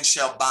man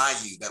shall buy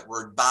you. That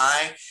word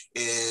buy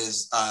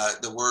is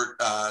the word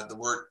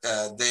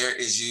there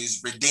is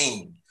used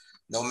redeem.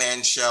 No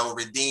man shall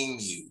redeem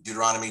you.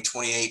 Deuteronomy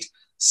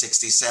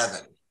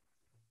 28:67.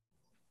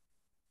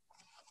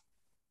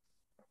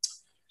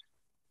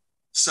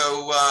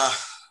 So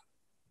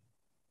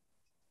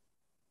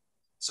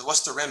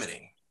what's the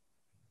remedy?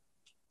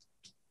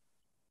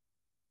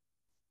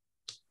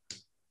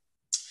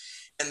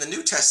 In the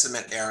New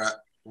Testament era,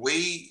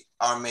 we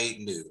are made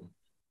new.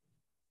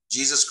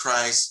 Jesus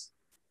Christ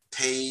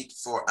paid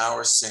for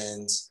our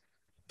sins,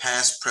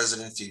 past,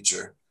 present, and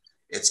future.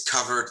 It's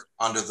covered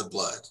under the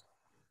blood,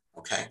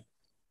 okay?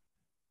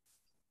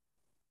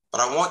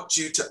 But I want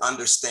you to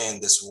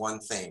understand this one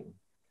thing.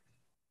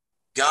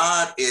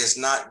 God is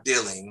not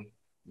dealing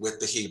with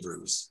the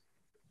Hebrews.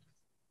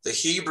 The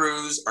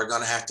Hebrews are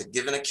going to have to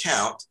give an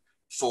account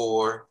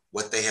for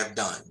what they have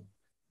done.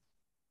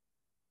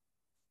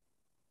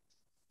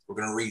 We're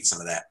going to read some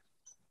of that.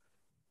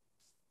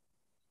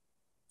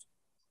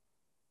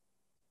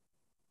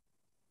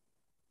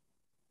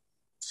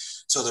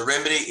 So the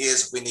remedy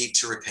is we need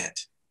to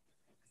repent.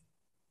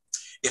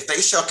 If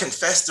they shall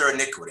confess their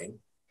iniquity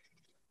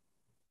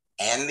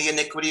and the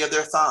iniquity of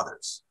their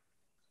fathers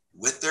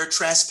with their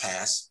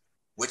trespass,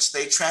 which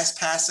they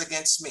trespass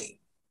against me,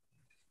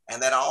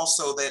 and that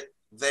also that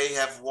they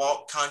have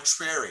walked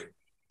contrary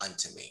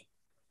unto me,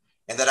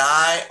 and that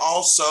I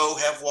also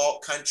have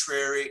walked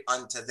contrary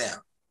unto them,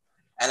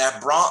 and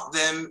have brought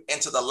them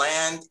into the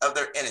land of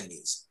their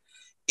enemies.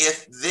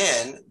 If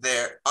then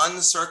their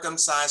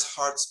uncircumcised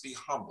hearts be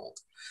humbled,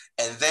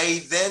 and they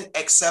then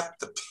accept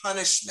the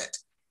punishment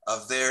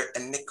of their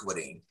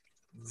iniquity,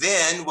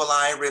 then will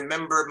I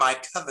remember my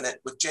covenant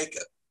with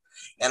Jacob,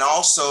 and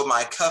also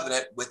my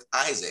covenant with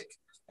Isaac,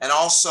 and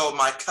also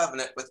my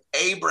covenant with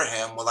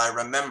Abraham will I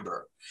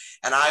remember,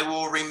 and I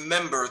will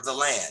remember the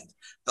land.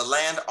 The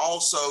land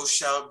also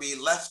shall be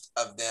left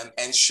of them,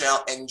 and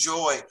shall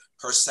enjoy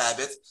her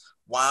Sabbath,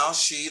 while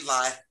she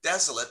lieth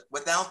desolate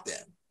without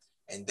them.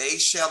 And they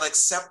shall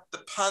accept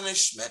the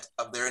punishment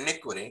of their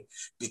iniquity,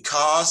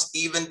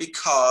 even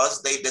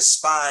because they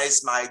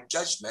despise my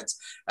judgments,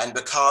 and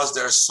because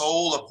their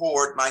soul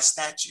abhorred my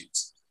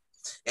statutes.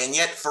 And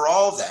yet for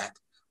all that,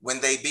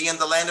 when they be in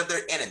the land of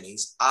their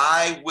enemies,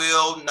 I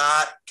will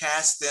not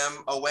cast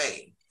them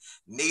away,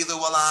 neither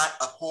will I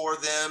abhor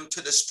them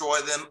to destroy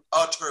them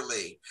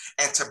utterly,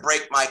 and to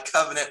break my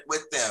covenant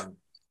with them.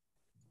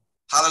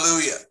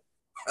 Hallelujah.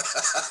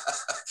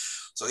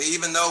 So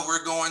even though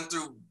we're going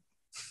through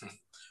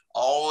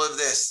all of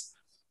this,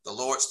 the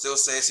Lord still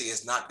says he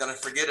is not going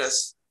to forget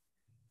us.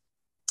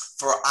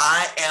 For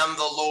I am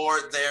the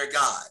Lord their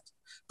God,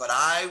 but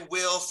I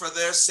will for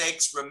their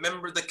sakes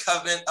remember the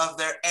covenant of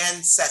their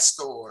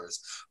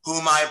ancestors,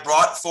 whom I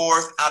brought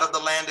forth out of the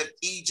land of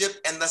Egypt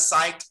in the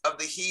sight of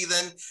the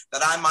heathen,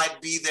 that I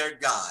might be their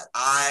God.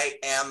 I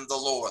am the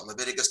Lord.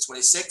 Leviticus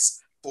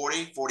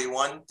 26:40,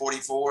 41,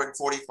 44, and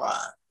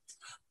 45.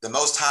 The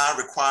Most High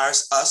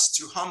requires us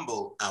to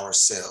humble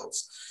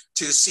ourselves,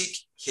 to seek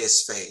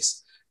his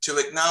face, to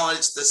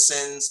acknowledge the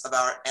sins of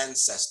our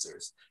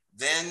ancestors.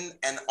 Then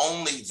and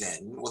only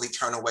then will he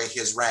turn away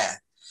his wrath.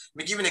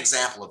 Let me give you an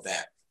example of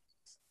that.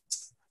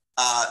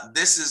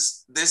 This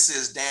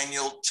is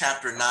Daniel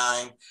chapter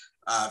 9,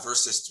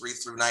 verses 3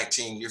 through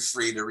 19. You're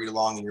free to read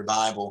along in your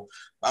Bible.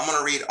 I'm going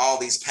to read all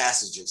these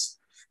passages.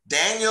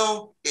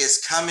 Daniel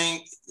is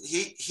coming.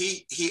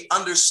 He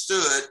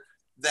understood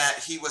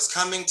that he was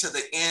coming to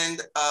the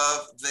end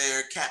of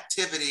their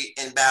captivity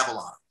in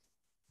Babylon.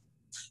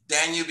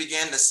 Daniel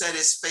began to set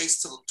his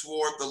face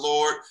toward the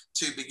Lord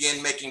to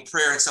begin making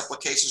prayer and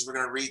supplications. We're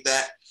going to read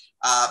that.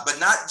 But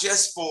not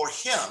just for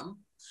him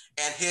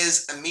and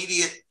his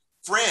immediate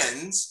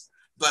friends,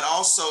 but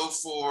also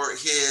for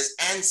his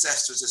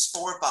ancestors, his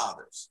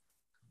forefathers.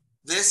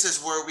 This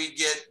is where we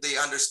get the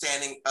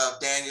understanding of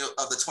Daniel,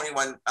 of the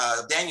 21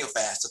 Daniel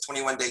fast, the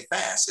 21-day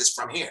fast is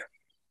from here.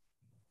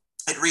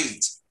 It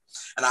reads,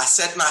 and I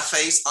set my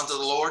face unto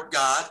the Lord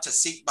God to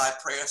seek by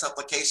prayer and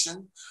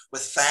supplication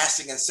with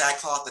fasting and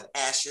sackcloth and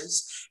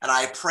ashes. And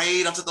I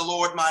prayed unto the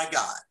Lord my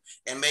God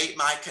and made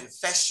my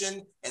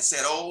confession and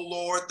said, O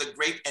Lord, the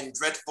great and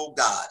dreadful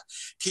God,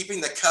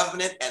 keeping the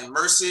covenant and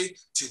mercy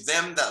to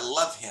them that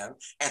love him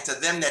and to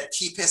them that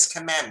keep his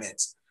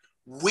commandments.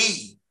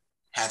 We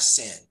have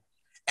sinned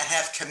and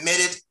have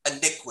committed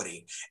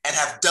iniquity and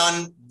have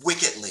done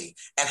wickedly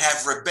and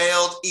have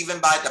rebelled even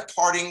by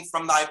departing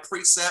from thy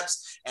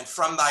precepts and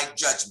from thy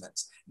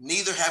judgments.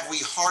 Neither have we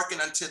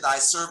hearkened unto thy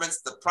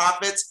servants, the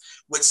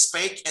prophets, which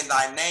spake in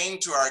thy name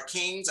to our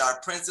kings,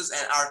 our princes,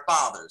 and our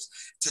fathers,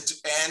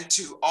 and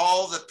to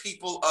all the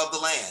people of the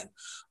land.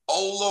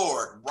 O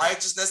Lord,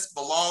 righteousness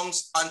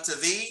belongs unto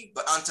thee,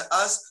 but unto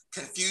us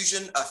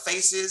confusion of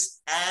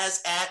faces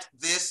as at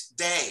this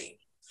day.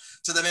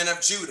 To the men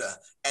of Judah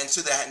and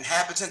to the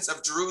inhabitants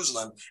of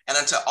Jerusalem and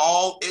unto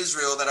all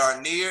Israel that are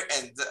near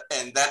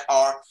and that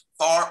are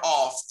far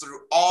off through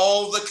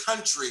all the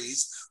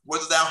countries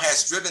whither thou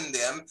hast driven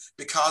them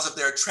because of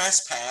their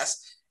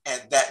trespass,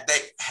 and that they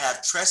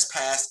have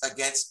trespassed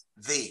against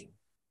thee.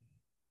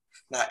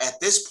 Now, at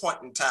this point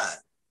in time,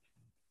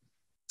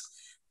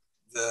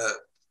 the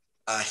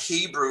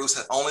Hebrews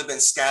had only been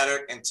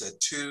scattered into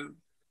two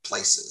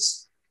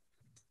places,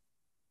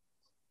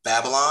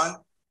 Babylon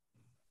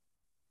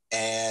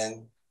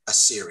and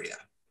Assyria.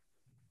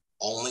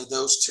 Only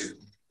those two.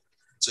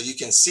 So you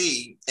can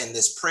see in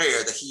this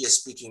prayer that he is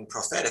speaking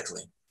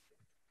prophetically.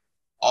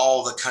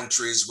 All the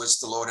countries which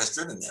the Lord has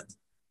driven them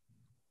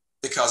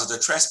because of their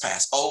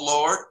trespass. O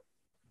Lord,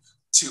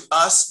 to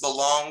us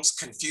belongs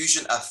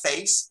confusion of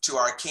face, to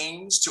our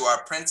kings, to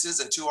our princes,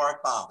 and to our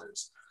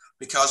fathers,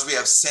 because we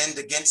have sinned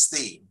against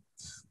thee.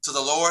 To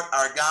the Lord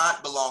our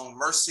God belong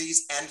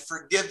mercies and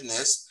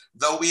forgiveness,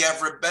 though we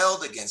have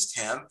rebelled against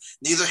him,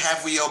 neither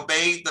have we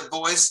obeyed the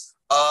voice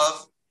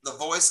of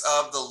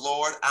the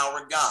Lord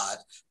our God,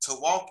 to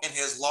walk in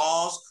his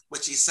laws,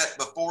 which he set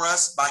before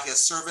us by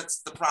his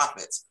servants the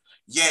prophets.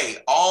 Yea,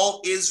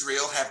 all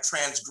Israel have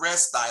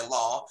transgressed thy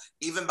law,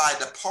 even by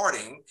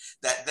departing,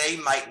 that they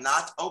might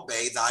not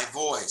obey thy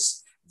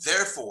voice.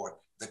 Therefore,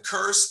 the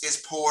curse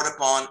is poured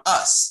upon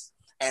us,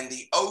 and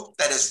the oath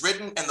that is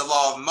written in the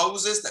law of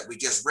Moses that we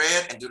just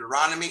read in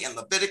Deuteronomy and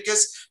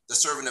Leviticus, the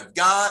servant of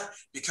God,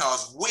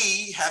 because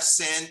we have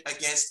sinned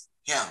against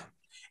him.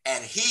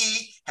 And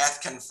he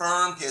hath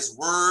confirmed his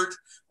words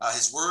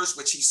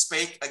which he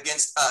spake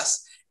against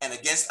us and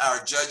against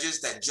our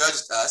judges that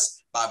judged us,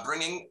 by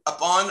bringing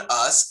upon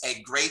us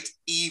a great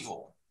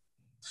evil.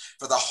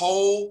 For the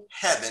whole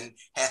heaven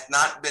hath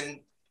not been,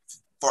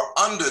 for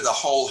under the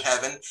whole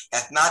heaven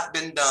hath not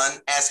been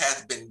done as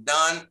hath been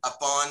done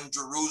upon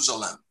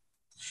Jerusalem.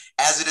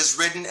 As it is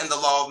written in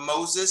the law of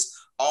Moses,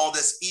 all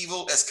this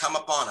evil has come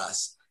upon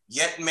us.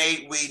 Yet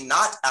made we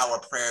not our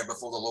prayer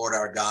before the Lord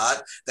our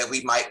God, that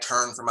we might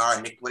turn from our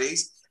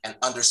iniquities and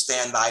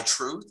understand thy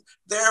truth.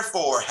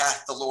 Therefore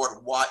hath the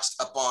Lord watched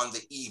upon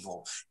the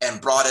evil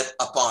and brought it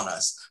upon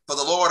us. For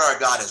the Lord our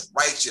God is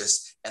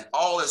righteous in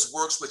all his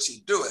works which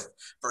he doeth,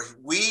 for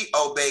we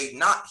obeyed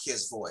not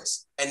his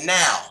voice. And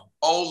now,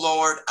 O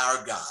Lord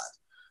our God,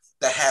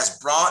 that has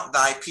brought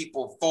thy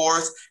people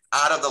forth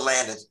out of the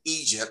land of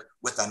Egypt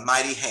with a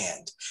mighty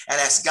hand, and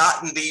has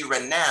gotten thee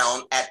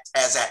renown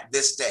as at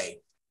this day,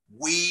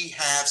 we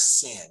have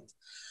sinned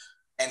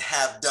and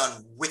have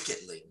done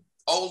wickedly.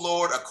 O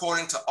Lord,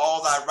 according to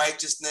all thy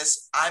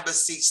righteousness, I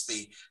beseech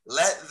thee,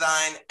 let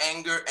thine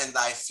anger and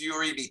thy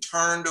fury be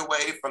turned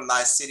away from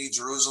thy city,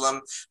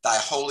 Jerusalem, thy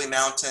holy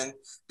mountain,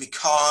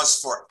 because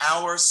for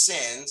our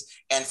sins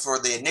and for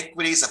the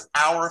iniquities of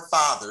our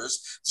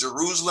fathers,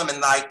 Jerusalem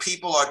and thy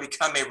people are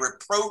become a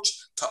reproach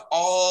to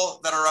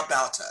all that are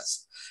about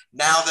us.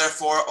 Now,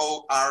 therefore,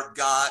 O our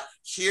God,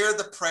 hear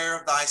the prayer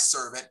of thy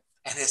servant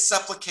and his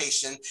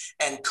supplication,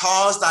 and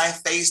cause thy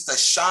face to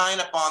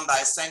shine upon thy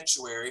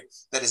sanctuary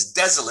that is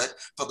desolate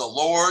for the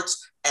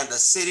Lord's, and the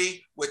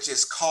city which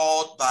is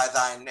called by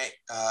thy name.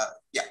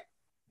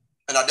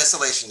 And our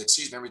desolation,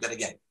 excuse me, read that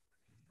again.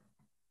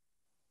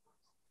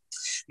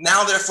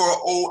 Now, therefore,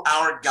 O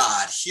our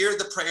God, hear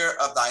the prayer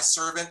of thy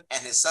servant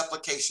and his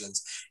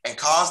supplications, and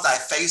cause thy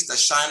face to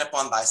shine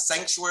upon thy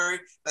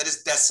sanctuary that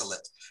is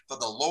desolate for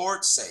the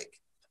Lord's sake.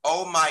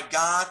 O my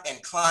God,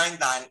 incline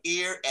thine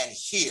ear and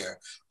hear.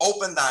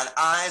 Open thine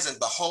eyes and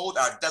behold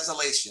our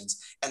desolations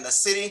and the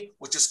city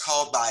which is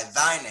called by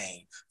thy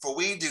name. For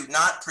we do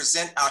not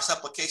present our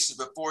supplications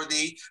before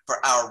thee for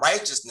our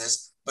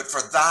righteousness, but for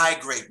thy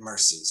great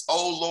mercies.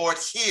 O Lord,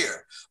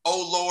 hear.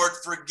 O Lord,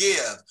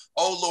 forgive.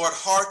 O Lord,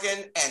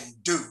 hearken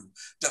and do.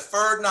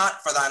 Defer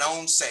not for thine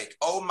own sake.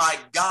 O my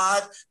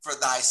God, for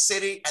thy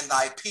city and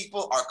thy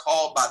people are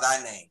called by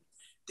thy name.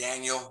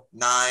 Daniel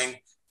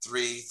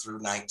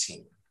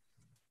 9:3-19.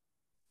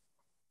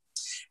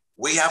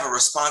 We have a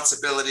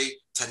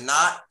responsibility to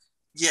not,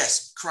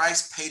 yes,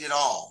 Christ paid it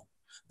all,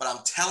 but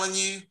I'm telling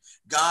you,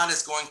 God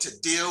is going to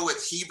deal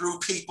with Hebrew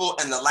people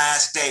in the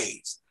last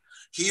days.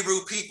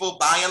 Hebrew people,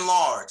 by and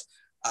large,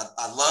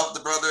 I love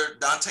the brother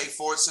Dante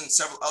Fortson,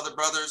 several other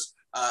brothers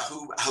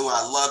who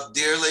I love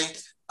dearly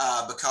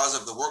because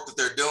of the work that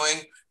they're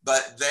doing,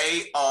 but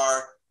they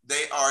are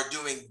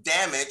doing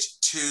damage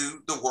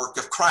to the work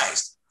of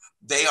Christ.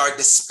 They are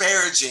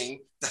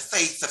disparaging the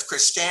faith of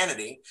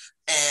Christianity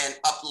and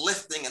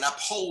uplifting and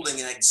upholding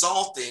and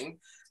exalting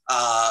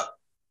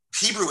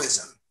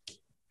Hebrewism.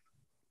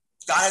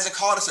 God hasn't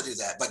called us to do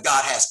that, but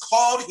God has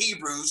called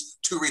Hebrews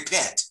to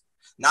repent,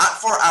 not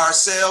for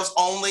ourselves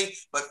only,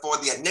 but for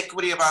the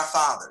iniquity of our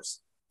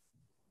fathers.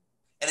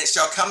 And it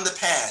shall come to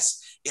pass,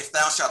 if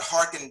thou shalt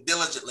hearken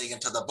diligently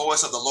unto the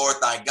voice of the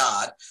Lord thy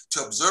God,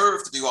 to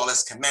observe to do all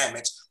his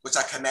commandments, which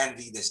I command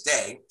thee this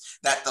day,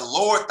 that the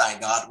Lord thy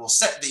God will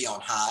set thee on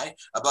high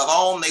above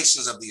all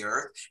nations of the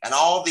earth, and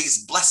all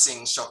these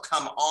blessings shall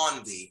come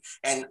on thee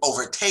and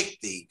overtake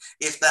thee,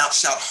 if thou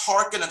shalt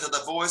hearken unto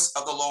the voice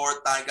of the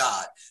Lord thy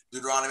God.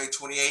 Deuteronomy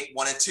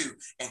 28:1-2.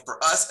 And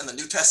for us in the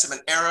New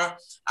Testament era,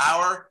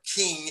 our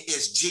King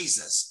is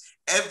Jesus.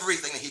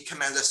 Everything that he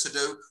commands us to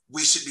do,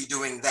 we should be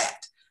doing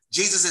that.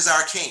 Jesus is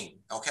our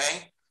King,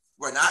 okay?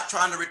 We're not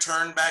trying to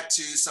return back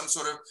to some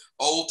sort of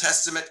Old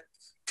Testament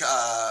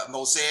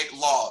Mosaic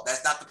law.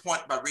 That's not the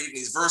point by reading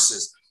these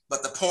verses.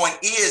 But the point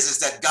is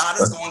that God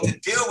is going to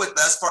deal with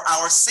us for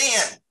our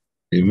sin.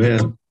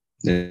 Amen.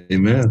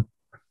 Amen.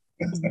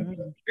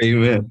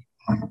 Amen.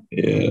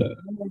 Yeah.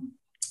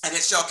 And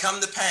it shall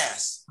come to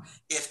pass,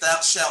 if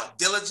thou shalt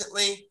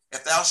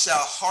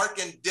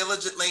hearken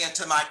diligently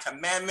unto my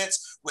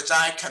commandments, which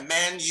I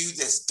command you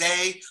this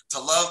day, to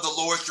love the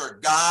Lord your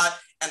God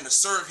and to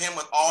serve him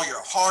with all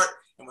your heart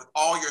and with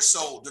all your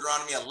soul.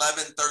 Deuteronomy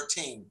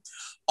 11:13.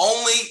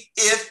 Only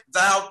if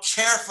thou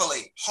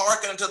carefully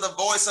hearken unto the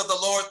voice of the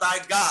Lord thy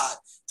God,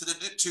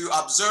 to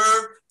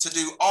observe, to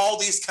do all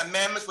these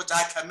commandments which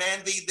I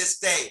command thee this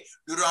day.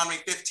 Deuteronomy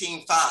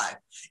 15:5.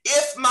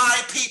 If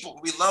my people,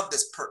 we love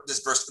this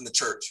verse in the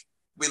church.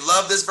 We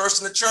love this verse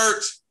in the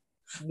church.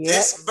 Yep.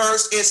 This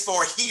verse is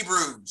for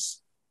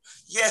Hebrews.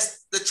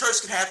 Yes, the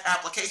church can have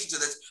application to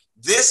this.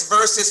 This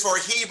verse is for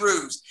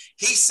Hebrews.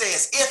 He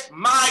says, if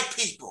my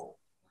people,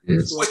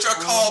 which are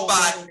called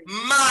by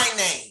my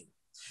name,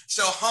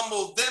 shall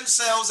humble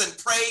themselves and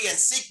pray and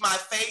seek my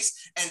face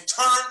and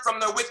turn from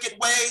their wicked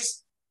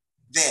ways,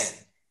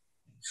 then.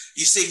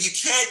 You see, you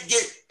can't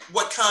get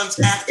what comes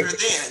after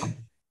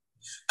then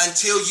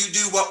until you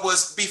do what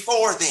was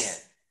before then.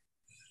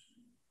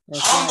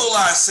 That's humble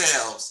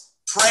ourselves,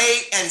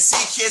 pray and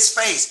seek his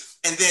face.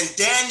 And then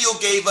Daniel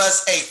gave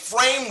us a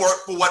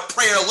framework for what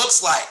prayer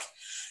looks like.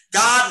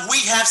 God,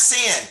 we have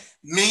sinned.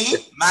 Me,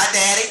 my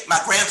daddy,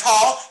 my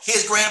grandpa,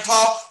 his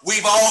grandpa,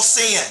 we've all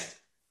sinned.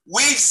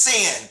 We've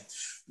sinned.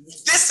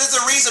 This is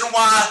the reason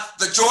why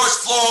the George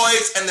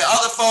Floyds and the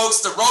other folks,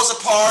 the Rosa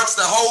Parks,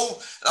 the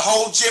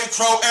whole Jim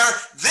Crow era,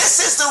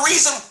 this is the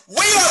reason,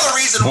 we are the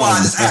reason why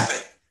this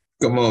happened.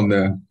 Come on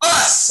now.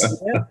 Us.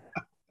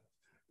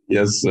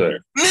 Yes,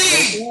 sir.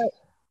 Me.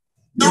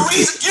 The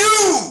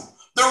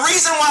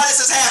reason why this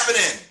is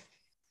happening.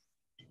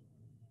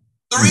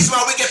 The reason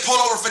why we get pulled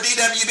over for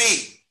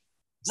DWB,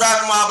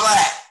 driving while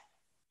black.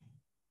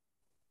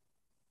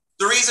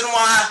 The reason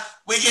why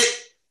we get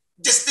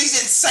just these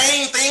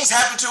insane things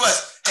happen to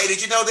us. Hey,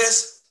 did you know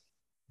this?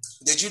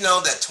 Did you know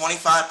that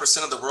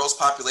 25% of the world's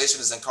population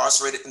is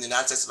incarcerated in the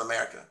United States of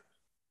America?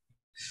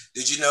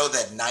 Did you know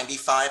that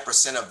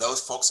 95% of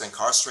those folks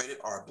incarcerated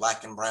are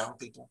black and brown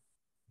people?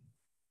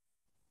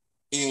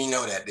 You didn't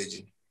know that, did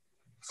you?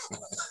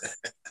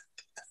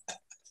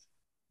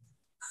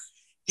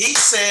 He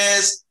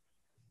says,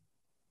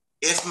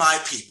 if my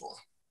people,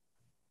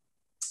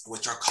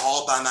 which are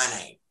called by my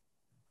name,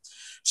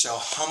 shall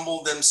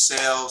humble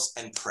themselves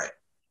and pray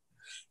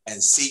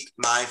and seek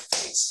my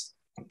face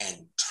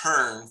and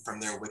turn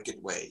from their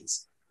wicked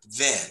ways,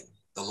 then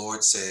the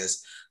Lord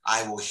says,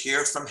 I will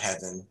hear from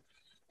heaven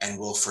and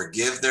will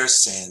forgive their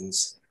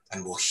sins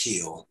and will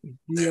heal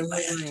their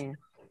land.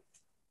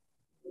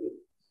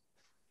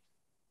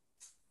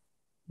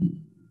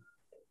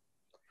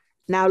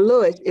 Now,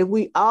 Louis, if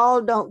we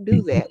all don't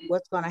do that,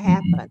 what's going to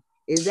happen?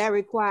 Is that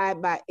required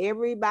by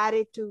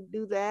everybody to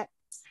do that?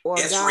 Or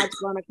God's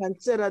going to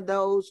consider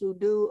those who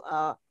do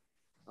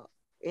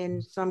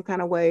in some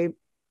kind of way,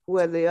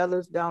 whether the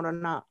others don't or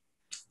not?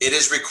 It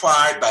is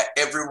required by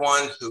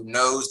everyone who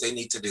knows they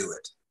need to do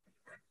it.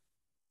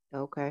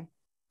 Okay.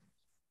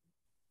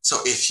 So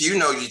if you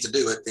know you need to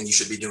do it, then you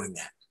should be doing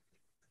that.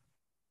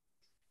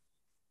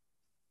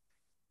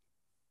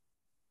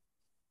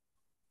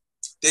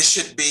 This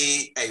should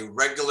be a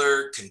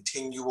regular,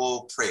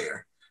 continual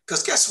prayer.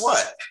 Because guess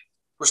what?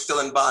 We're still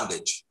in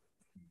bondage.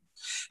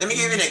 Let me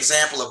give you an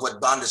example of what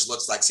bondage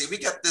looks like. See, we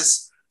got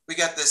this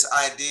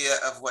idea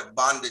of what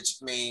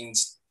bondage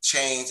means,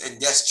 chains, and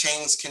yes,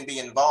 chains can be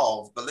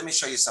involved, but let me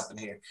show you something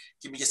here.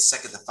 Give me just a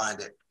second to find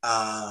it.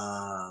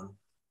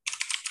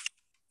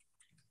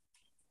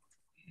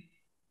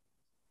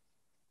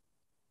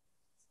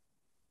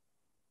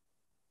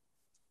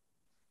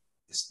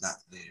 It's not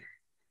there.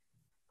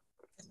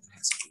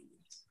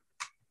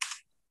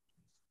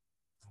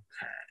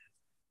 Okay,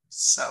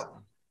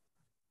 so.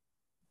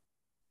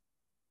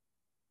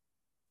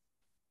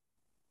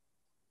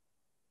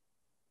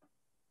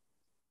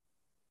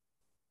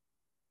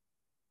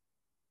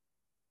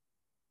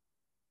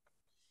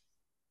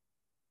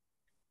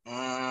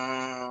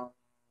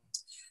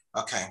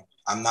 Okay,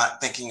 I'm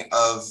not thinking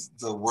of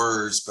the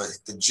words, but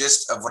the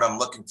gist of what I'm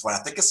looking for, and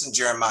I think it's in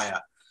Jeremiah.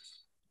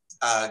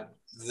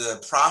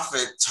 The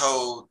prophet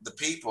told the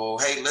people,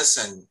 hey,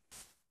 listen,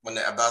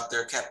 about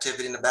their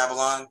captivity in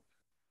Babylon,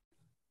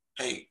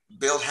 hey,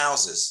 build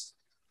houses,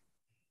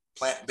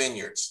 plant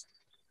vineyards,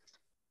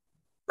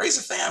 raise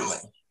a family.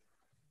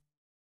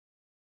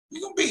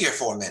 You're going to be here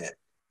for a minute.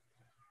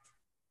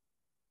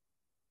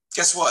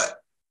 Guess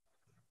what?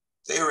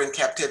 They were in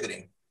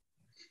captivity.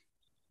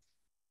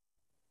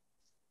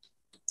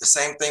 The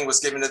same thing was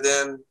given to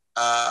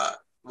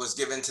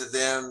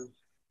them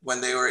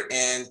when they were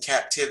in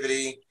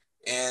captivity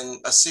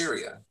in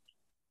Assyria.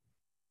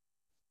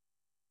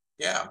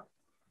 Yeah.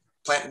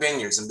 Plant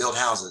vineyards and build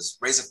houses,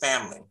 raise a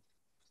family.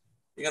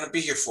 You're going to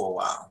be here for a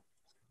while.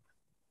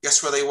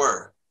 Guess where they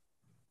were?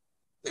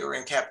 They were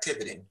in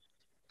captivity.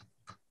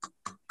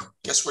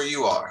 Guess where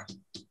you are?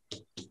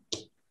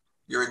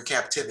 You're in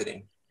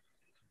captivity.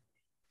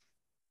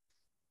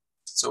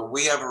 So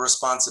we have a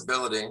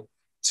responsibility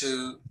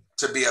to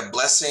be a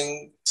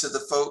blessing to the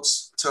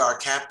folks, to our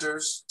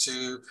captors,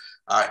 to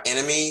our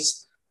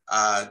enemies.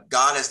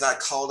 God has not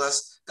called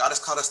us. God has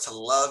called us to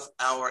love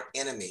our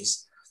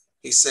enemies.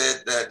 He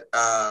said that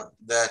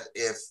that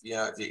if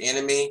your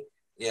enemy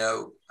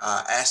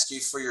ask you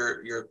for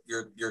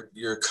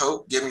your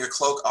coat, give him your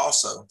cloak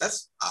also.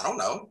 That's, I don't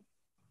know.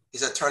 He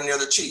said turn the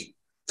other cheek.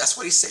 That's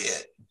what he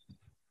said.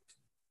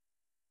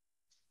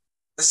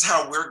 This is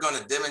how we're going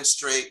to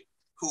demonstrate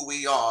who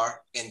we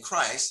are in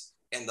Christ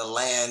in the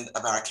land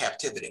of our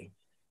captivity.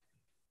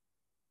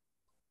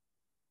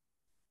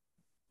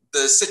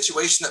 The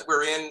situation that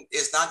we're in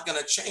is not going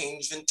to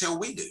change until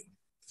we do.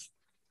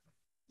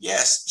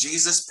 Yes,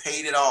 Jesus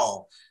paid it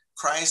all.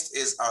 Christ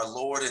is our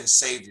Lord and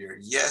Savior.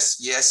 Yes,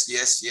 yes,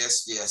 yes,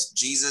 yes, yes.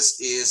 Jesus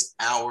is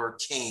our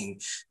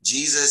King.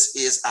 Jesus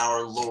is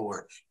our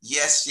Lord.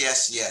 Yes,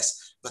 yes,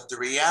 yes. But the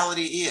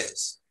reality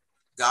is,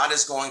 God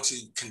is going to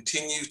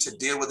continue to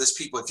deal with his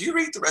people. If you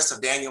read the rest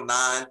of Daniel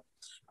 9,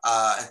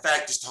 in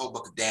fact, just the whole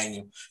book of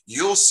Daniel,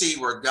 you'll see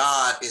where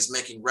God is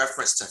making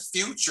reference to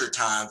future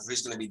times where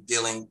he's going to be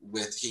dealing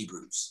with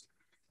Hebrews.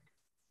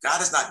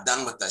 God is not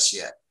done with us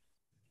yet.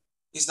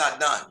 He's not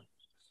done.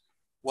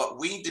 What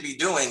we need to be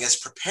doing is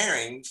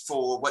preparing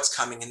for what's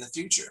coming in the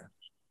future.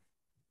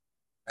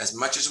 As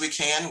much as we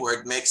can, where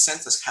it makes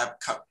sense, let's have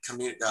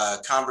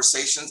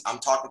conversations. I'm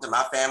talking to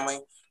my family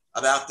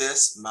about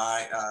this,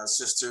 my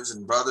sisters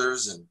and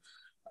brothers, and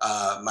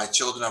my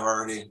children have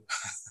already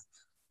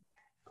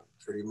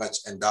pretty much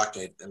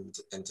indoctrinated them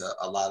into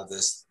a lot of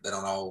this. They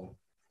don't all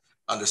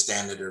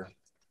understand it or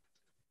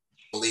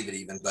believe it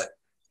even, but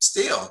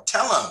still,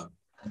 tell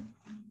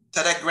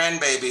that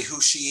grandbaby who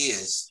she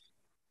is.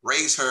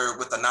 Raise her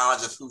with the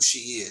knowledge of who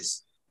she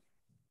is,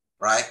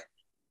 right?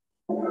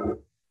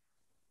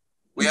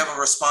 We have a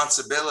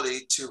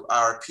responsibility to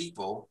our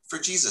people for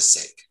Jesus'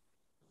 sake.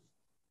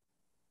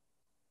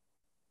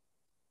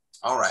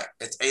 All right,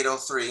 it's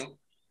 8:03,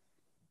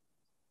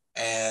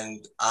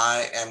 and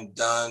I am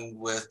done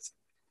with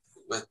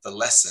the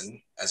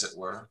lesson, as it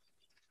were.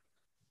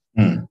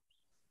 Bro,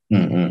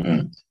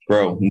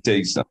 let me tell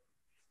you something.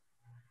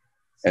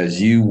 As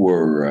you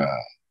were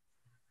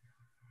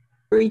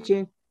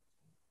Preaching.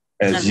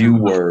 As you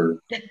was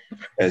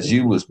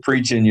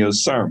preaching your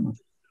sermon.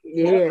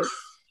 Yes.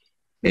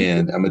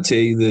 And I'm gonna tell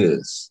you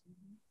this.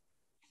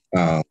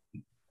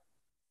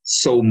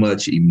 So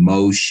much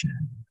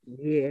emotion.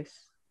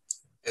 Yes.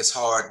 It's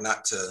hard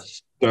not to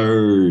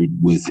stirred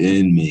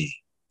within me.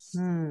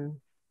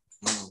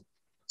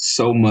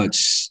 So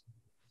much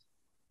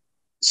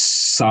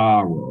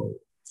sorrow.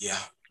 Yeah.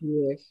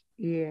 Yes.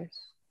 Yes.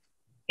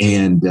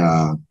 And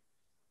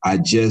I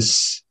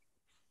just,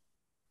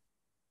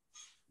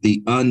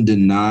 the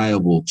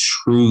undeniable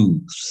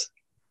truth.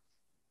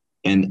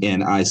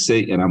 And I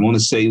say, and I want to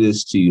say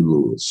this to you,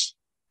 Lewis.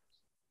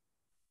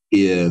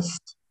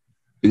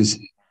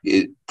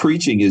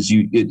 Preaching is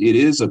it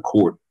is a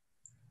court.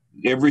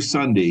 Every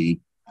Sunday,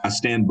 I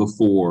stand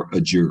before a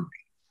jury.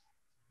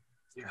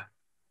 Yeah.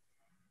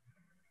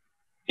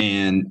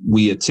 And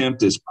we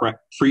attempt as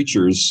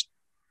preachers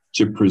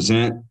to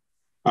present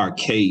our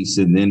case,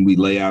 and then we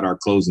lay out our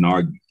closing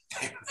argument.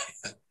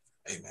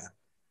 Amen.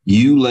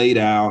 You laid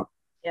out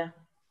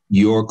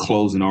your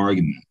closing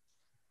argument.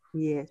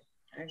 Yes,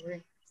 I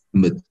agree.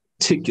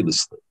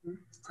 Meticulously.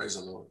 Praise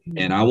the Lord.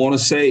 And I want to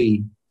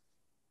say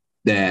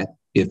that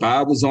if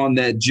I was on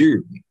that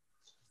jury,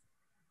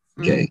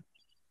 okay,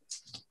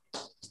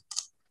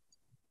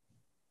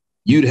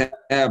 you'd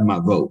have my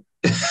vote.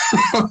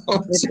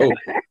 So,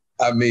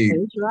 I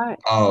mean, that's right.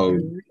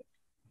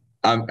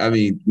 I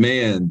mean,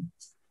 man,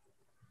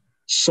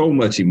 so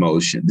much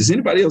emotion. Does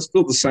anybody else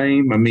feel the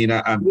same? I mean,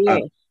 I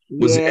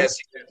was as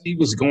he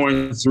was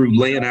going through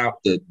laying out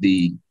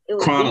the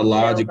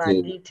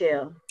chronological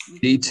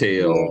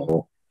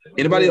detail.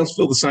 Anybody else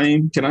feel the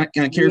same? Can I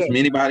hear from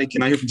anybody?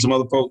 Can I hear from some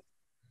other folks?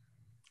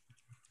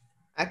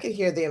 I could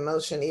hear the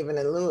emotion even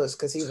in Lewis,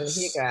 because even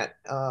he got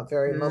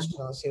very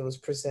emotional as he was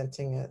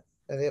presenting it.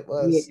 But it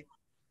was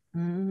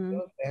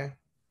there.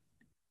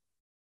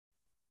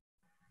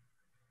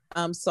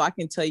 So I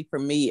can tell you, for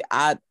me,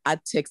 I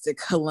texted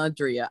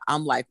Calandria.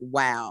 I'm like,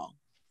 wow,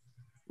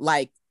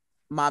 like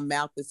my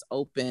mouth is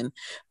open.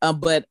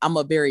 But I'm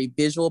a very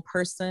visual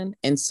person,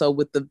 and so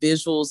with the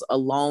visuals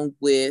along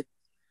with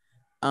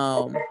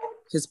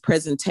his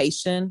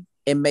presentation,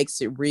 it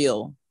makes it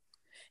real.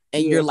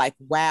 And you're like,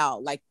 wow,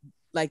 like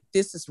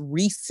this is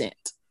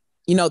recent.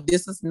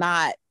 This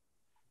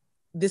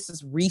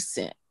is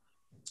recent.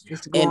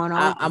 It's going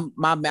on.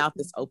 My mouth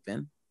is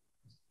open.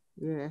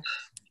 Yeah.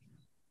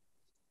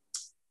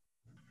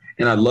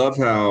 And I love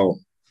how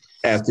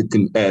at the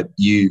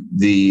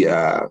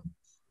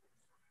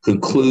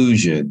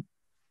conclusion,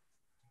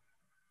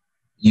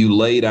 you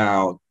laid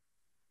out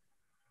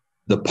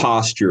the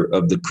posture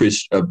of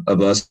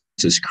of us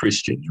as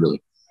Christians,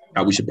 really,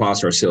 how we should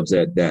posture ourselves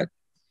at that.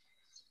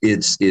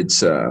 It's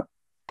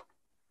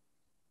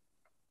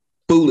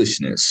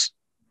foolishness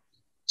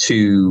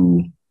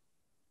to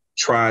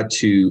try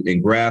to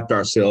engraft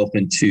ourselves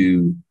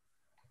into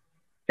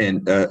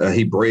a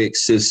Hebraic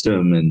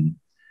system, and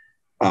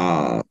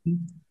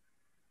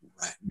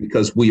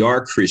because we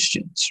are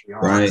Christians,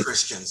 right?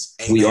 Christians.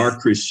 We are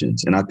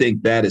Christians. And I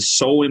think that is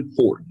so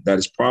important. That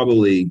is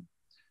probably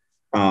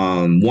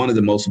one of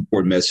the most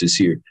important messages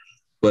here.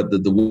 But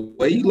the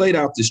way you laid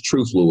out this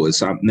truth,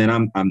 Lewis, I'm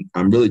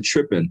really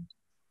tripping.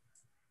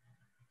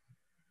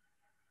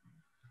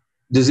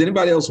 Does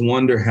anybody else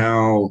wonder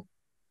how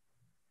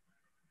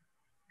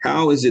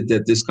is it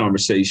that this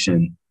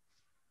conversation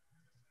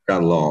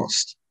got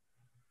lost?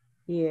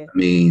 Yeah. I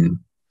mean,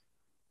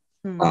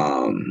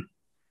 and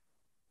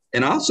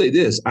I'll say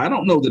this: I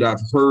don't know that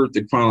I've heard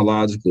the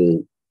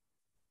chronological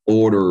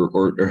order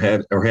or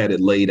had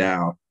it laid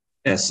out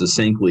as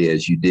succinctly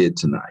as you did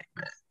tonight,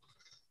 man.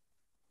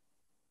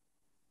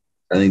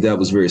 I think that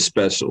was very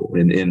special.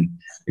 And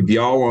if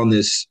y'all were on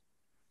this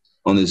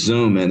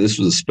Zoom, man, this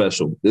was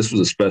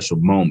a special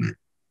moment.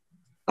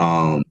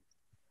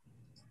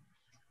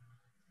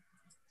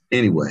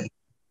 Anyway,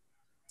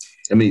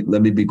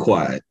 let me be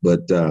quiet.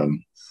 But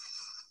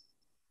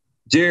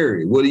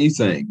Jerry, what do you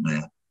think,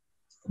 man,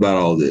 about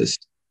all this?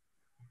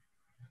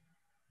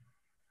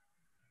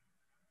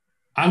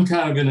 I'm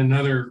kind of in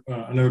another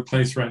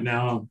place right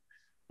now.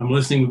 I'm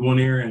listening with one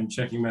ear and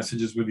checking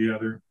messages with the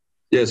other.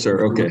 Yes,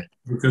 sir. Okay.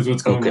 Because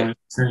what's going on in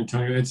San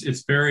Antonio,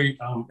 it's very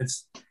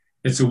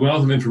it's a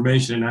wealth of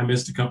information, and I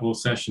missed a couple of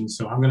sessions,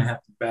 so I'm going to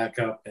have to back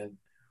up and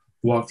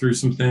walk through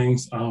some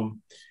things.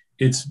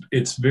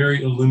 It's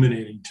very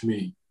illuminating to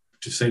me,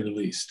 to say the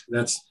least.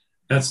 That's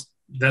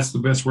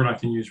the best word I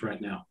can use right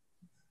now.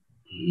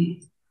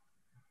 Mm-hmm.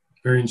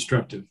 Very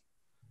instructive.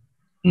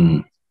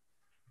 Mm-hmm.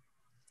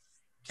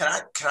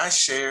 Can I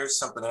share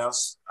something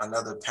else?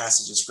 Another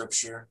passage of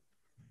scripture.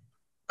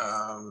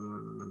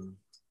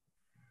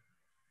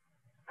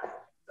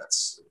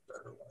 That's a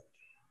better one.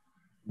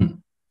 Mm-hmm.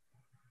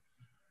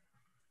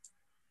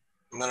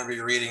 I'm going to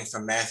be reading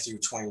from Matthew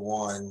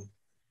 21,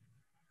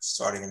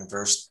 starting in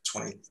verse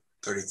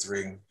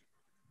 33.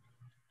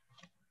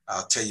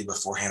 I'll tell you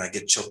beforehand, I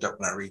get choked up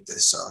when I read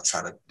this, so I'll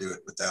try to do it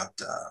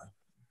without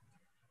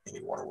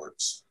any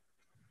waterworks.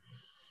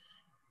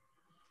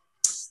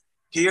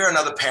 Here,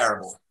 another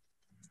parable.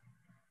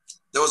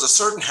 There was a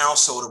certain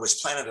householder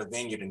which planted a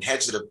vineyard and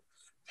hedged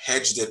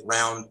it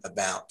round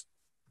about,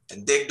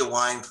 and digged a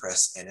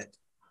winepress in it,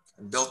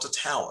 and built a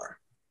tower,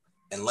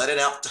 and let it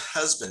out to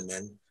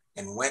husbandmen,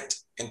 and went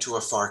into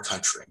a far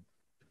country.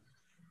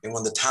 And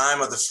when the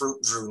time of the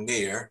fruit drew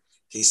near,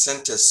 he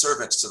sent his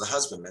servants to the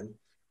husbandmen,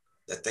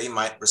 that they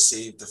might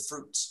receive the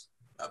fruits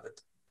of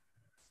it.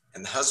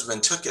 And the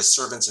husbandman took his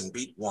servants and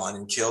beat one,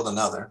 and killed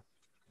another,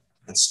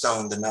 and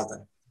stoned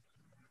another.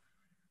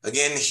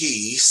 Again,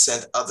 he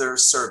sent other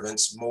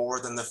servants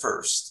more than the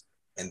first,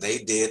 and they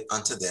did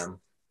unto them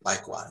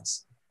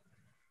likewise.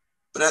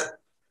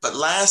 But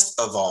last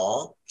of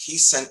all, he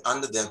sent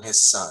unto them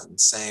his son,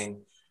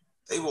 saying,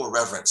 they will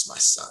reverence my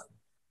son.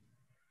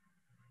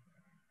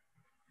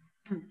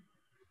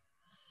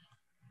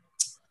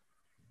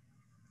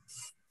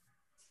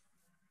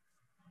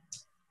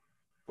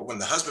 But when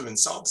the husbandmen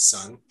saw the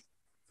son,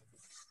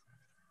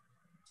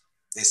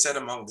 they said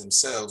among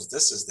themselves,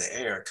 this is the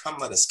heir. Come,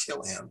 let us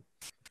kill him,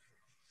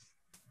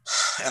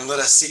 and let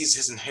us seize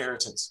his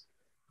inheritance.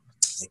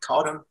 They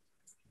caught him,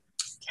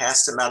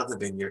 cast him out of the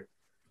vineyard,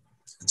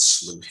 and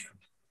slew him.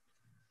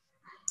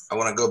 I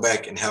want to go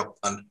back and help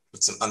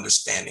with some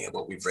understanding of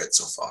what we've read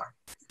so far.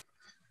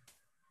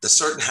 The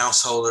certain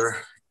householder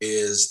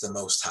is the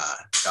Most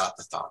High, God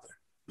the Father,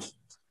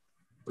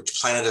 which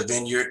planted a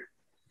vineyard,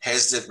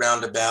 hedged it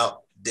round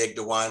about, digged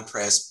a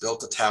winepress,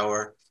 built a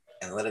tower,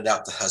 and let it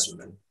out to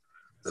husbandmen.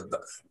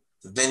 The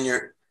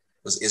vineyard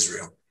was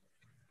Israel.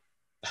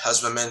 The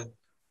husbandmen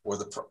were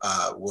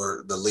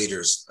the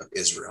leaders of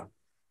Israel,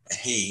 and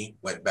he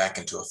went back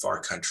into a far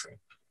country.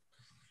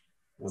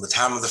 When the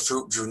time of the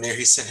fruit drew near,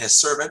 he sent his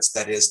servants,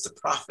 that is the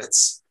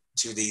prophets,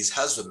 to these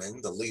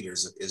husbandmen, the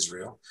leaders of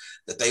Israel,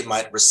 that they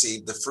might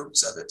receive the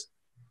fruits of it.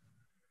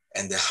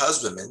 And the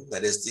husbandmen,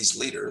 that is these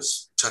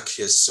leaders, took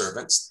his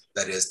servants,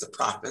 that is the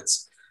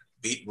prophets,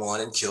 beat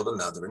one and killed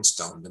another and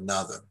stoned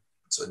another.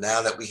 So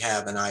now that we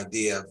have an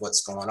idea of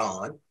what's going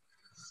on,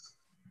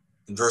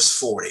 in verse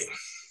 40,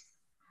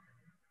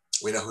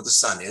 we know who the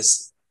son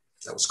is.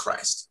 That was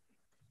Christ.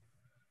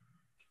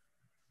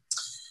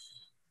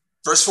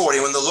 Verse 40,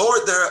 when the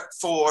Lord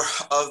therefore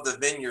of the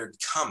vineyard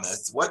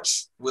cometh, what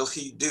will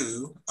he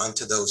do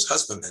unto those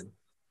husbandmen?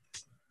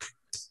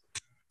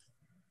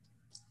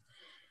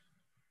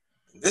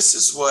 This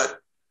is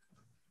what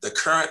the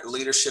current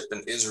leadership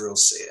in Israel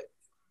said.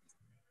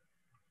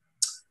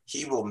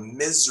 He will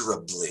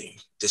miserably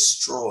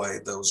destroy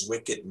those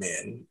wicked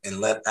men and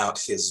let out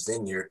his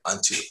vineyard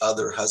unto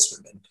other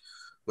husbandmen,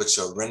 which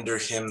shall render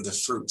him the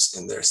fruits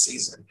in their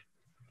season.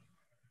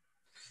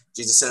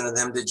 Jesus said unto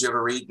them, did you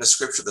ever read in the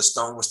scripture, the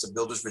stone which the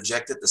builders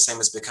rejected, the same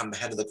has become the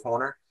head of the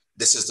corner?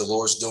 This is the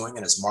Lord's doing,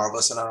 and is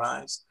marvelous in our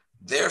eyes.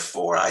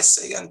 Therefore I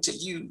say unto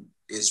you,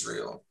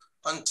 Israel,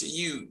 unto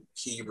you,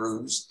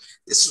 Hebrews.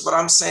 This is what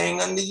I'm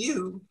saying unto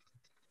you.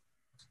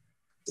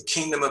 The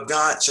kingdom of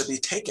God shall be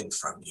taken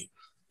from you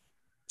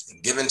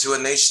and given to a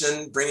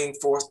nation, bringing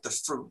forth the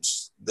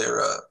fruits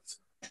thereof.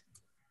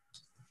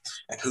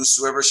 And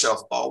whosoever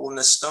shall fall on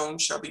the stone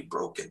shall be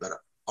broken, but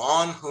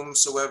on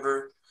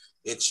whomsoever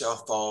it shall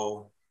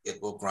fall,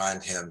 it will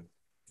grind him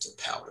to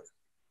powder.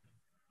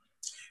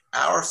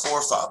 Our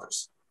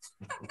forefathers,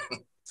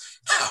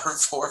 our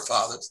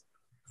forefathers,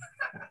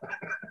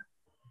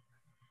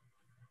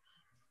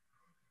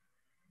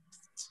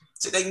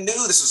 see, they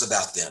knew this was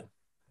about them.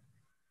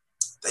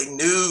 They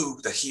knew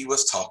that he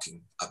was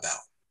talking about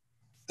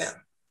them.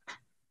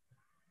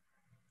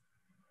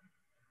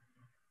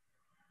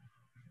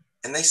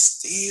 And they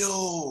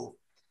still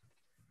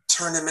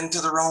turned him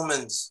into the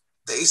Romans.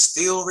 They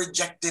still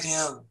rejected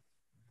him.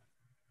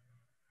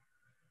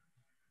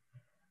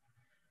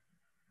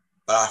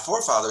 But our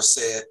forefathers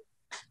said,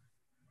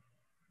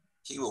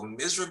 he will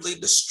miserably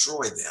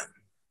destroy them.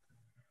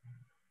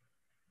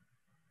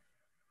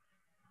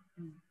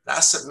 And I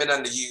submit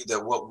unto you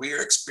that what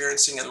we're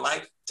experiencing in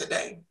life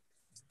today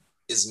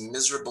is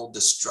miserable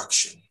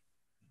destruction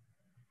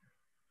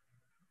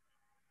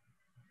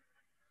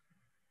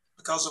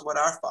because of what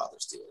our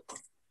fathers did,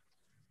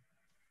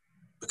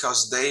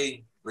 because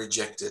they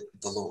rejected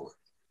the Lord.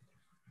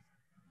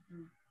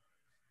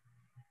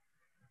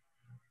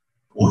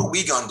 What are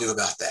we going to do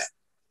about that?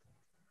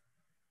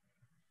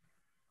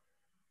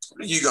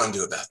 What are you going to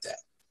do about that?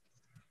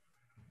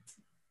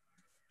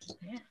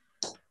 Yeah.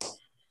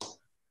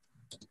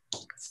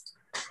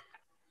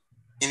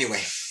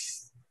 Anyway,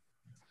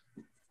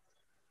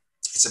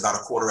 it's about a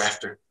quarter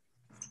after.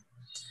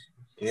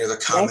 Any other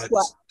comments?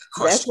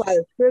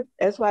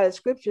 That's why the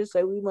scriptures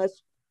say we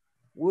must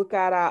work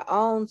out our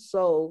own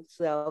soul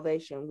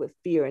salvation with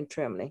fear and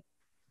trembling.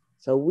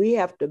 So we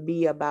have to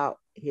be about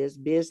his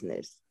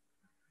business.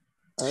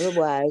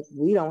 Otherwise,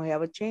 we don't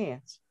have a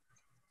chance.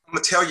 I'm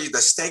going to tell you, the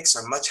stakes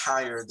are much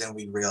higher than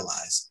we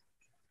realize.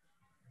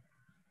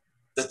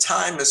 The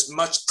time is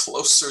much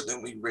closer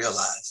than we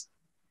realize.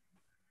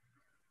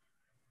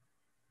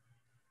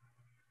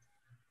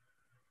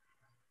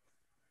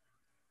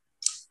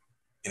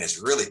 And it's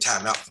really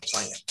time out for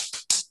playing.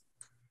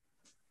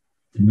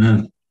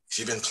 Amen. If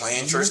you've been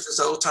playing church this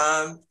whole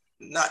time,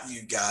 not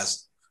you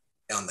guys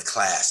on the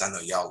class. I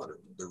know y'all are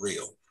the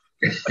real.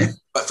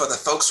 But for the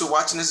folks who are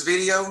watching this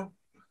video,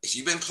 if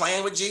you've been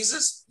playing with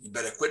Jesus, you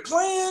better quit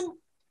playing.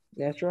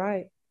 That's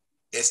right.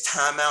 It's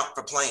time out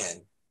for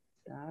playing.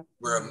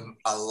 We're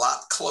a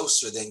lot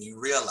closer than you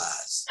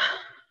realize.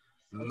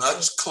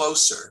 Much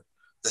closer.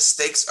 The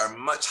stakes are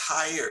much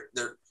higher.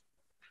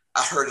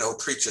 I heard an old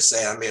preacher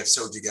say, I may have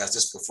told you guys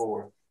this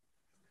before.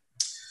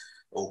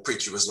 Old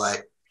preacher was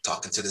like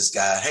talking to this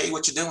guy. Hey,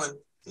 what you doing?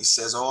 He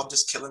says, oh, I'm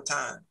just killing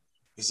time.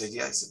 He said,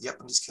 yeah. He said, yep,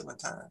 I'm just killing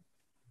time.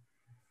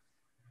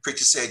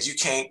 Preacher said, you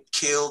can't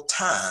kill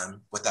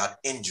time without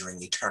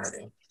injuring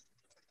eternity.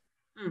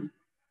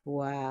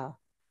 Wow.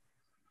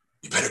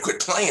 You better quit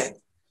playing.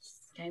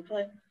 Can't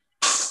play.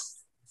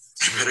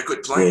 You better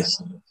quit playing.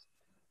 Yes.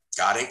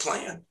 God ain't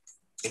playing. And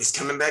he's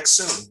coming back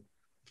soon.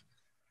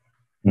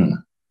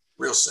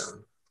 Real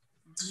soon.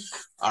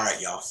 All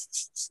right, y'all.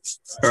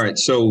 All right.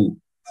 So,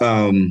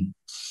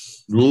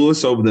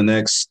 Lewis, over the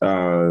next,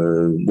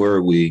 where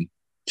are we?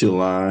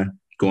 July,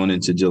 going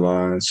into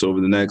July. So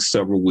over the next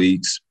several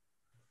weeks,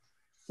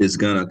 is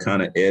going to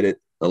kind of edit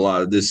a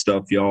lot of this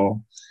stuff,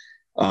 y'all.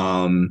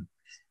 And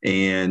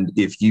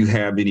if you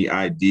have any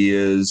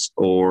ideas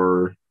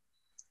or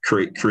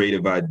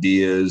creative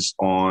ideas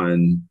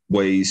on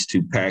ways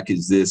to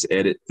package this,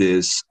 edit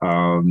this,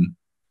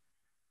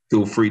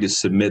 feel free to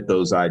submit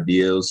those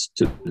ideas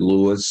to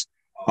Lewis.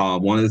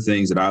 One of the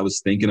things that I was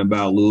thinking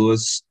about,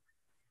 Lewis,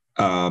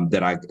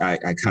 that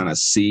I kind of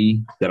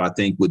see that I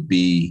think would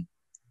be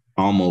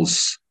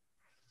almost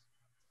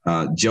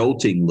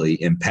joltingly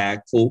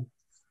impactful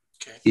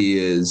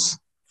is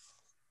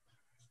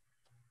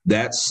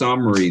that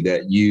summary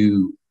that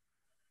you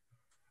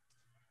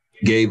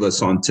gave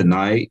us on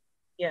tonight.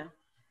 Yeah.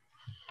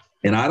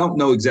 And I don't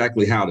know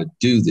exactly how to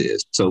do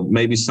this. So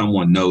maybe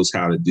someone knows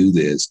how to do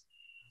this.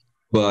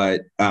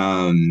 But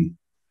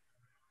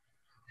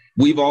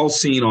we've all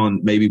seen on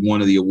maybe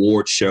one of the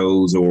award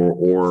shows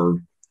or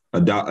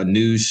a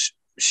news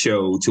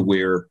show to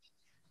where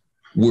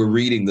we're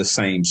reading the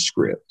same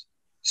script.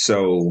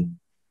 So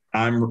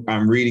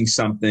I'm reading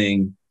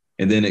something,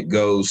 and then it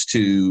goes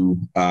to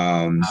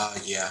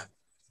Somebody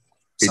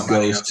it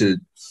goes else. to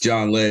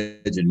John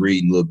Legend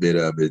reading a little bit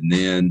of it, and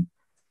then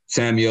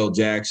Samuel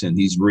Jackson,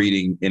 he's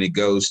reading, and it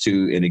goes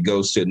to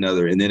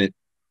another, and then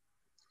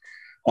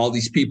all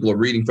these people are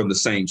reading from the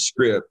same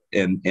script,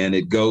 and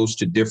it goes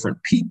to different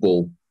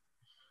people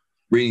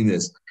reading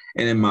this.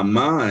 And in my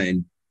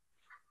mind,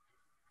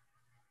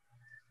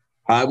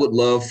 I would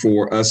love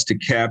for us to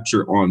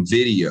capture on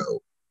video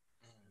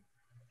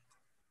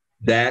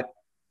that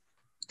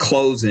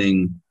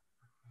closing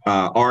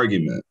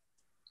argument,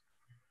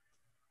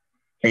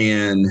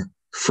 and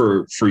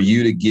for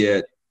you to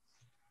get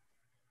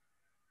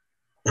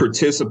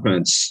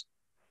participants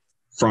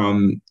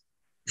from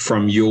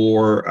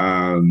your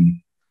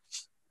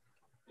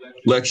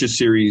lecture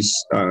series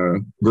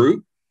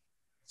group,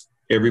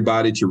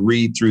 everybody to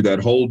read through that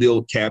whole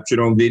deal captured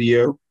on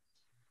video.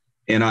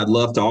 And I'd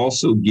love to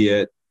also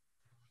get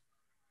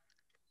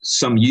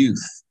some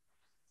youth,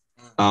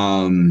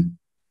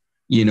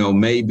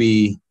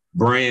 maybe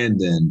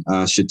Brandon,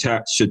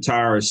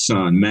 Shatara's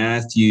son,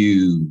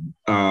 Matthew.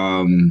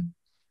 I'm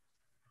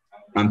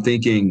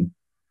thinking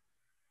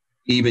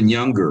even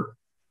younger.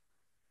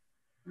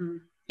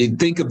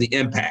 Think of the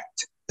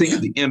impact. Think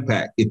of the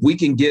impact. If we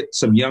can get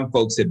some young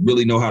folks that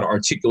really know how to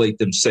articulate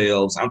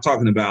themselves, I'm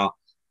talking about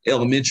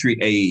elementary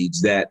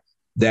age that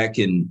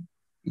can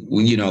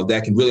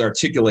really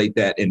articulate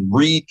that and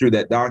read through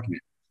that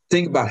document.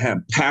 Think about how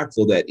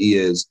impactful that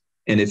is.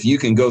 And if you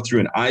can go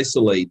through and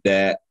isolate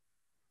that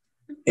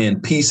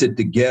and piece it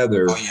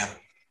together. Oh, yeah.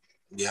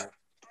 Yeah.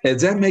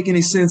 Does that make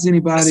any sense,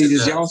 anybody?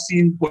 Does y'all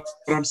see what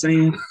I'm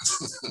saying?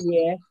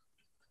 Yeah.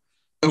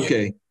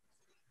 Okay.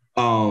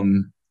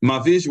 My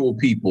visual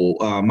people,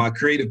 my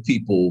creative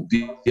people,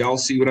 do y'all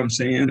see what I'm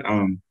saying?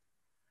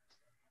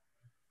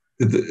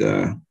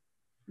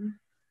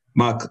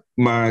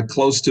 My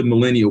close to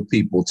millennial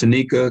people,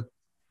 Tanika,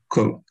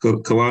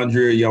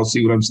 Calandria, y'all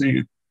see what I'm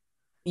saying?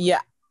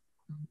 Yeah.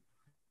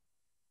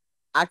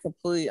 I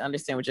completely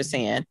understand what you're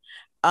saying.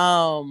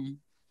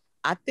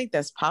 I think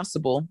that's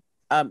possible.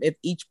 If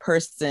each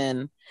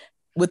person,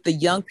 with the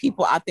young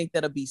people, I think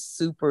that'll be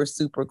super,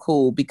 super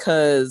cool,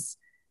 because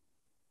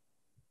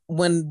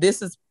when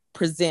this is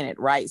presented,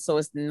 right? So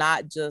it's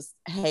not just,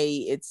 hey,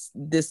 it's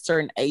this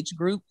certain age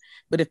group,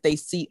 but if they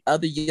see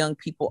other young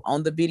people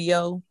on the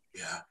video,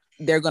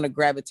 they're going to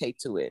gravitate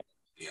to it.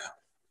 Yeah.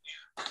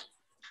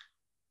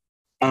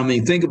 I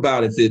mean, think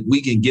about if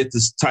we can get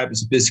this type of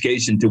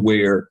sophistication to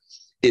where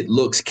it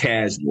looks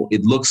casual.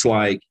 It looks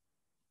like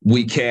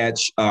we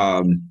catch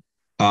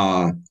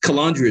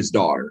Calandria's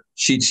daughter.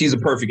 She's a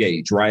perfect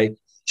age, right?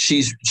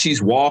 She's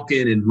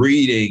walking and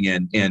reading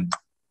and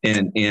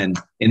then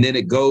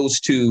it goes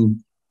to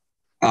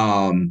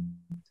y'all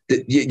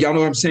know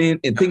what I'm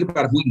saying? And think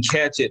about if we can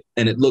catch it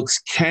and it looks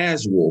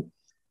casual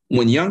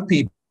when young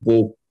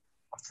people,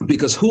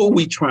 because who are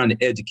we trying to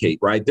educate,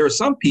 right? There are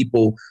some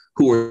people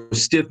who are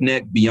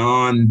stiff-necked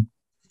beyond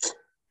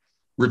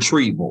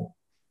retrieval.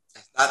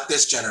 Not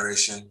this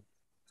generation.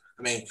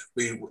 I mean,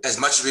 we, as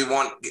much as we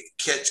want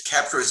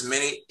capture as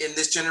many in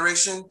this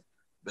generation,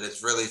 but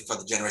it's really for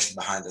the generation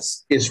behind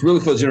us. It's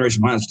really for the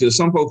generation behind us. There's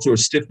some folks who are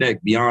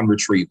stiff-necked beyond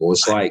retrieval.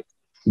 It's like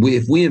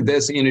if we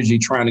invest energy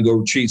trying to go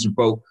retrieve some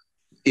folk,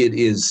 it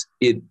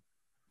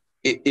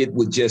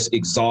would just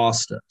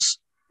exhaust us,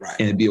 right?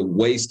 And it'd be a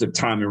waste of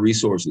time and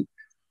resources.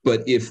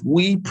 But if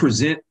we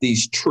present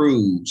these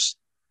truths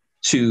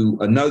to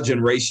another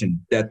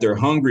generation that they're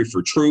hungry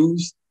for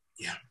truths,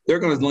 they're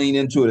going to lean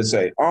into it and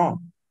say,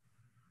 oh.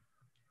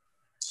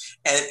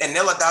 And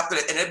they'll adopt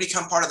it and it'll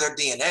become part of their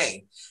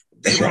DNA.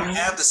 They won't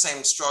have the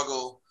same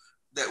struggle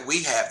that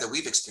we have, that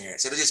we've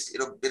experienced.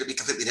 It'll be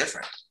completely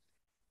different.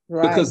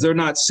 Right. Because they're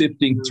not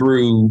sifting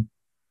through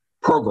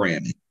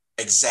programming.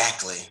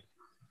 Exactly.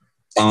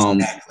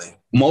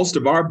 Most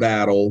of our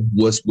battle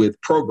was with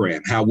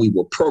program, how we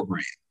were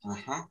programmed.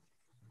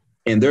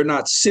 And they're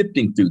not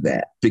sifting through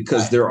that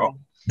because they're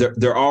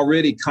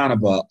already kind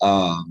of a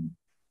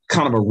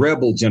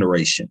rebel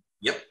generation.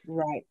 Yep.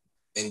 Right.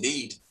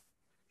 Indeed.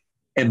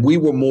 And we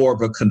were more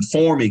of a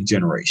conforming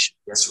generation.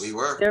 Yes, we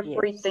were. They're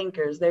free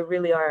thinkers. They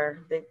really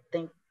are. They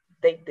think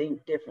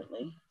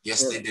differently.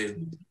 Yes, really. They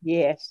do.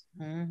 Yes.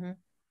 And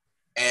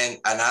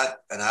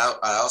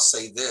I'll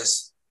say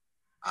this.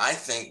 I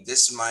think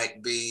this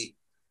might be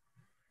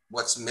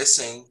what's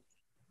missing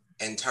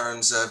in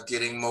terms of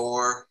getting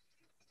more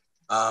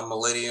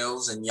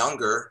millennials and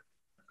younger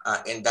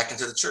and back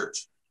into the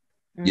church.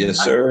 Yes,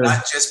 sir.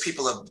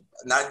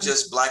 Not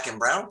just Black and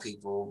brown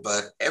people,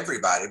 but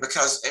everybody,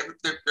 because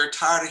they're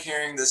tired of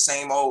hearing the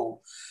same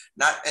old.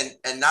 I'm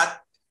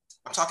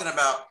talking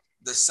about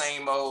the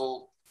same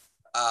old.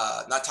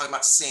 Not talking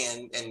about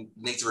sin and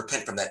need to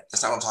repent from that.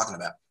 That's not what I'm talking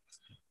about.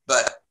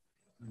 But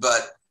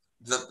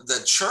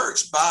the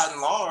church, by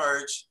and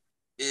large,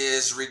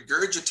 is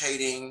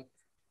regurgitating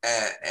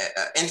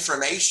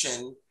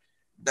information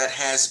that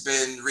has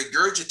been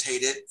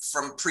regurgitated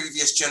from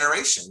previous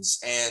generations,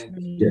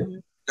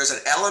 and there's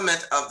an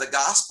element of the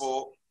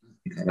gospel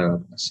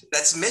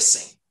that's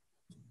missing.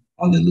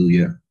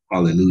 Hallelujah.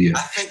 Hallelujah.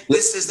 I think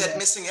this is that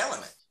missing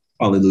element.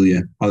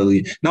 Hallelujah.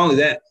 Hallelujah. Not only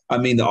that, I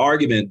mean, the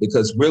argument,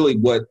 because really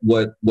what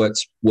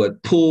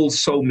pulls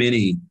so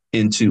many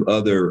into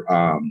other,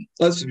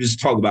 let's just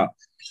talk about,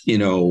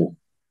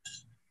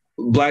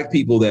 Black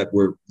people that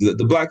were,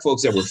 the Black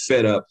folks that were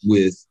fed up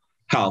with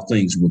how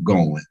things were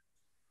going.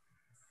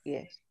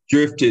 Yes.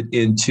 Drifted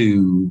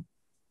into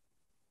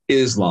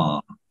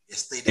Islam.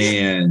 Yes, they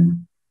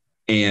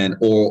did.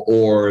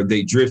 Or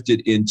they drifted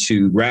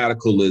into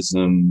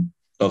radicalism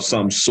of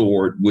some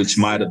sort, which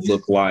might have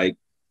looked like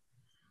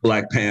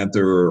Black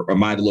Panther or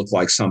might have looked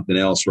like something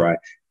else, right?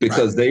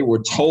 Because they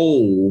were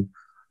told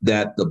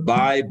that the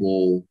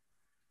Bible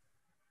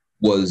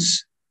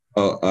was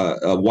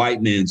a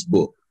white man's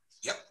book.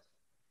 Yep.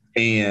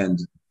 And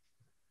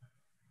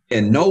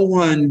no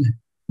one,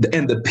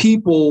 and the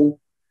people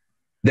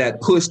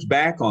that pushed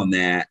back on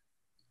that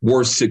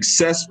were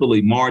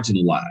successfully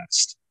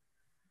marginalized.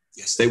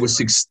 Yes.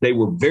 They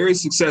were very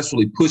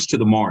successfully pushed to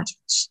the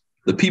margins.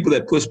 The people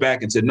that pushed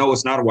back and said, no,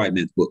 it's not a white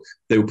man's book,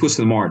 they were pushed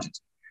to the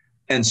margins.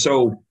 And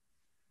so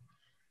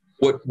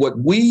what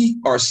we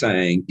are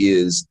saying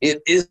is,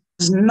 it is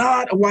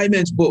not a white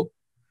man's book.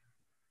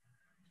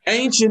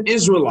 Ancient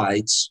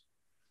Israelites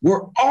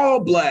were all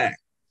Black.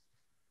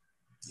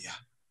 Yeah.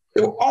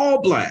 They were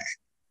all Black.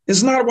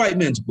 It's not a white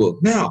man's book.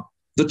 Now,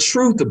 the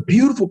truth, the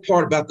beautiful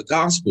part about the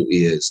gospel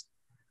is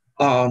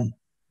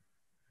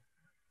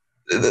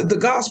the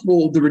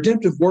gospel, the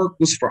redemptive work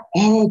was for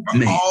all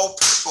men. All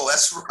people,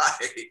 that's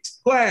right.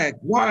 Black,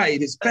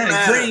 white,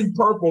 Hispanic, green,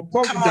 purple,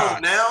 polka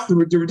dot. Now. The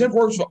redemptive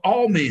work was for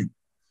all men.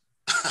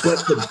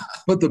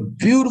 But the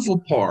beautiful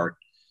part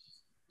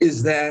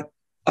is that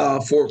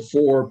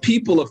for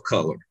people of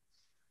color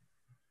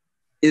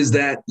is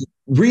that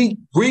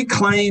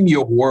reclaim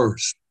your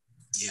worth.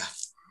 Yeah.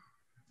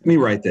 Let me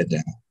write that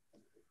down.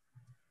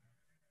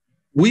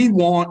 We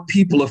want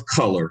people of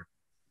color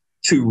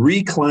to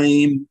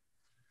reclaim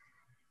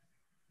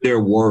their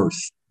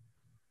worth.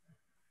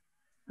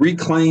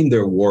 Reclaim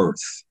their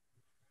worth.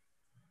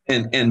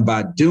 And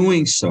by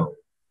doing so,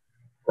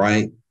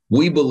 right,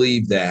 we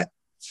believe that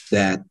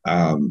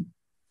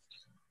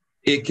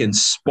it can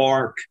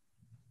spark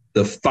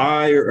the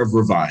fire of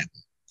revival.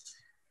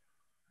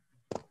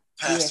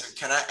 Pastor,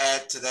 Can I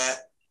add to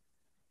that?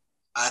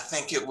 I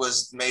think it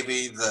was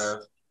maybe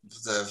the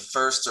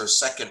first or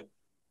second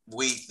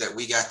week that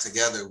we got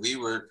together. We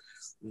were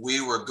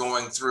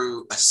going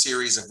through a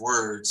series of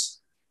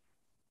words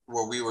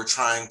where we were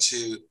trying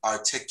to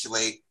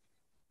articulate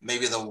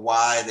maybe the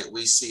why that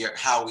we see,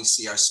 how we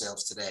see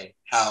ourselves today,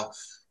 how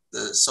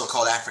the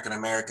so-called African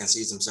American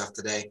sees himself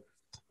today.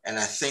 And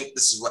I think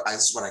this is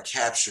what I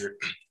captured.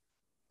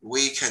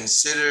 We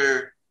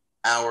consider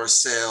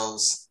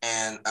ourselves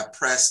an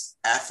oppressed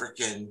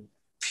African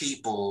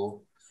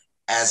people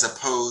as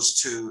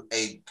opposed to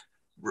a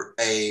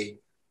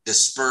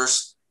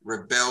dispersed,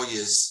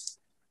 rebellious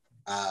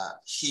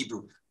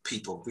Hebrew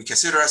people. We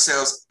consider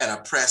ourselves an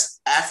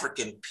oppressed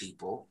African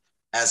people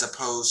as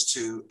opposed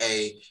to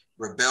a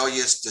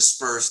rebellious,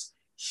 dispersed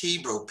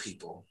Hebrew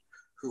people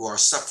who are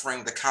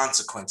suffering the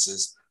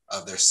consequences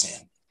of their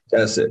sin.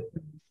 That's it.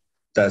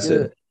 That's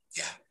Good. it.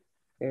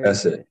 Yeah.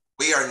 That's it.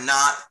 We are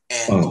not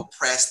an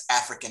oppressed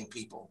African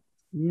people.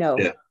 No.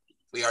 Yeah.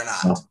 We are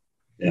not.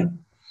 Yeah.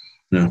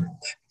 No.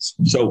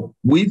 So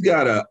we've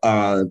got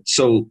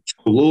so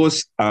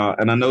Louis,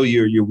 and I know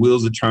your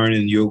wheels are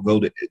turning, you'll go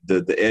to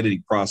the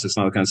editing process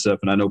and all that kind of stuff.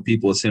 And I know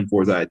people will send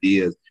forth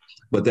ideas,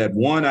 but that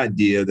one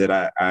idea that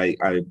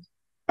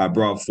I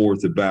brought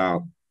forth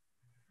about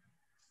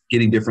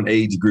getting different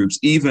age groups,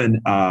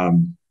 even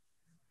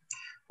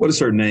what is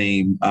her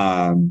name?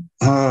 I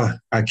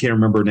can't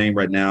remember her name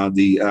right now.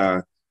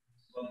 The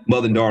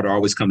mother and daughter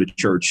always come to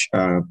church,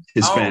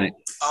 Hispanic.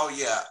 Oh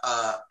yeah,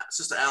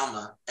 Sister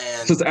Alma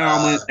and Sister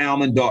Alma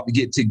and daughter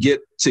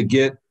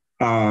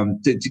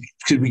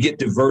could we get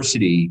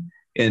diversity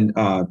and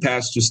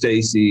Pastor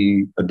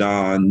Stacy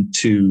Adon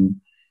to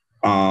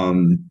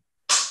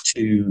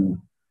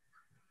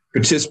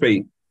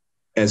participate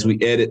as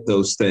we edit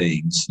those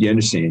things. You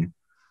understand?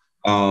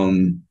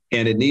 And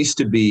it needs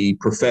to be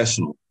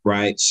professional,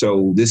 right?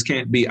 So this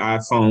can't be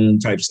iPhone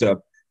type stuff.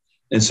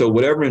 And so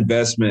whatever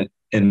investment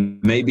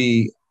and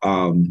maybe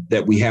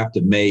that we have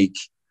to make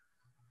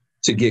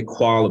to get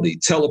quality,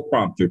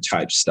 teleprompter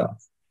type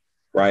stuff,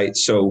 right?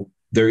 So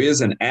there is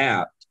an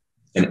app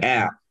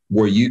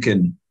where you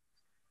can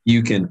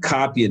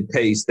copy and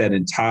paste that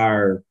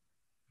entire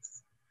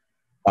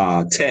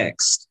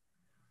text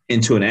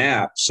into an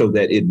app so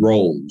that it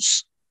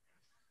rolls.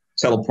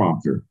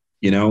 Teleprompter,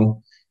 you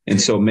know?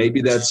 And so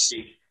maybe that's,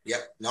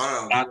 yep.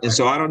 No. And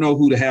so I don't know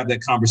who to have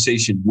that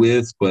conversation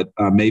with, but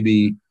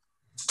maybe,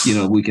 you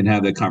know, we can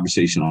have that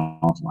conversation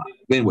offline.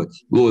 Anyway,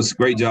 Louis,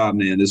 great job,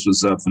 man. This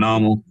was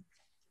phenomenal.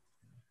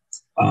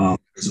 Praise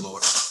the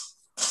Lord.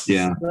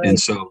 Yeah. Great. And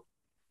so.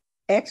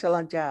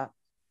 Excellent job.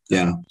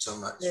 Yeah. So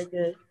much. Very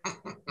good.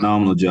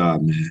 Phenomenal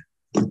job, man.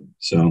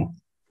 So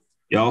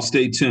y'all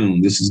stay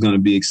tuned. This is going to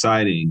be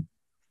exciting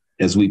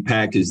as we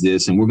package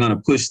this, and we're going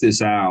to push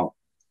this out.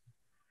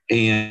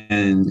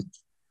 And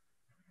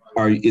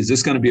is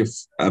this going to be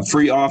a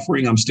free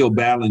offering? I'm still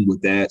battling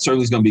with that.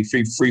 Certainly it's going to be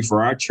free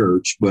for our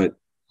church, but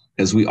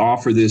as we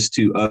offer this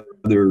to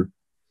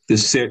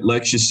this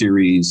lecture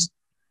series,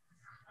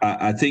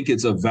 I think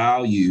it's a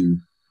value.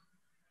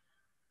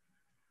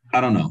 I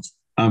don't know.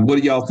 What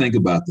do y'all think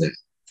about that?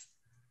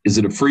 Is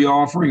it a free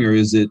offering, or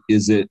is it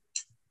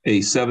a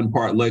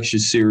 7-part lecture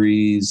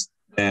series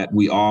that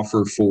we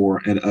offer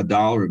for a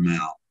dollar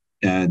amount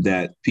and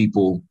that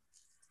people,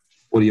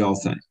 what do y'all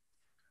think?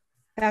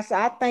 Pastor,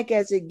 I think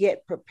as it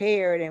get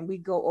prepared and we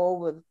go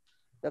over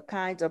the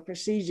kinds of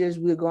procedures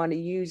we're going to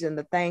use and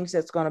the things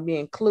that's going to be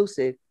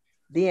inclusive,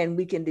 then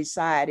we can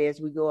decide as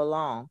we go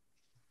along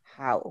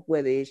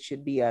whether it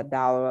should be a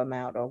dollar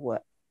amount or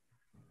what.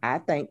 I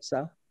think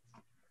so.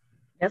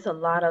 That's a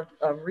lot of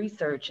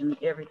research and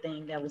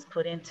everything that was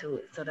put into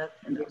it. So that's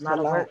a lot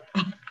of work.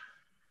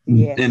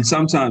 Yes. And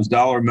sometimes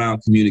dollar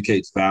amount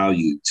communicates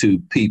value to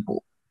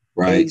people,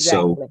 right?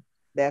 Exactly. So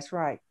that's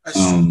right.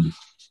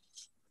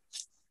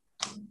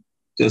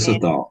 Just a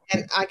thought.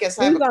 And I guess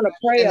we're going to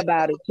pray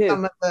about it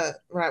too.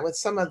 With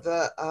some of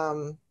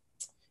the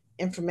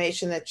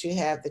information that you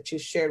have that you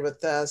shared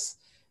with us,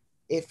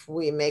 if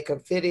we make a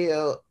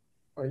video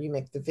or you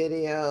make the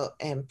video,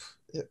 and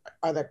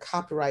are there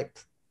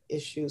copyright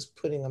issues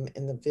putting them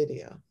in the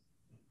video?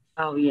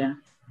 Oh yeah.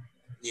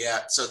 Yeah.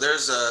 So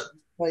there's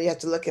well, you have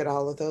to look at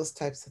all of those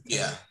types of things.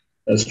 Yeah.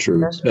 That's true.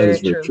 That is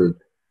very true.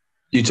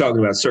 You talking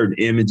about certain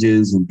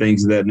images and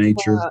things of that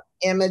nature?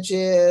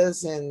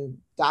 Images and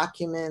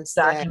documents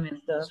stuff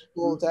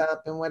pulled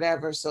up and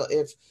whatever. So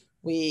if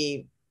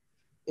he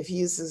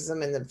uses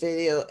them in the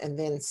video and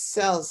then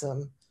sells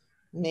them,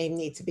 may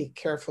need to be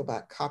careful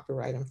about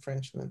copyright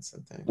infringements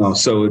and things. Oh,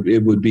 so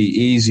it would be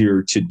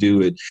easier to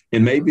do it,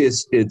 and maybe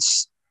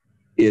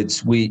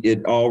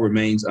it all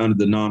remains under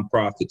the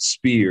nonprofit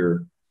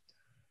sphere,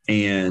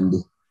 and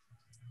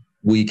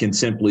we can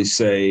simply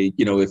say,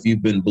 you know, if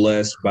you've been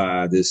blessed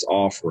by this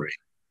offering,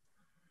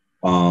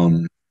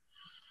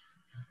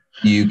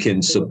 you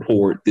can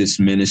support this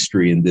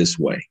ministry in this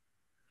way.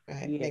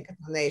 Right, make a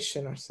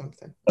donation or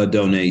something. A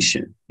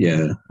donation,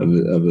 yeah,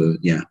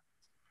 yeah.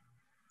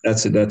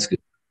 That's good.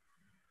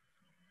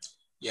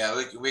 Yeah,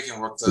 we can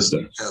work those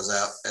details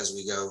out as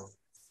we go.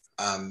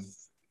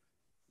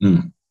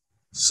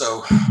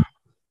 So,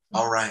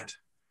 all right.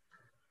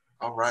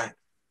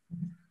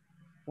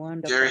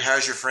 Wonderful. Gary,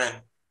 how's your friend?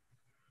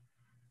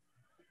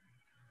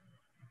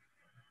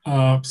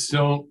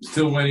 Still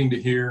waiting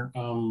to hear.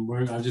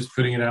 I'm just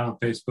putting it out on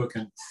Facebook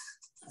and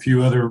a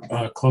few other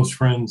close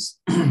friends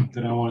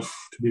that I want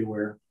to be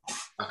aware.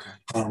 Okay.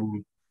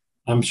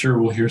 I'm sure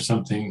we'll hear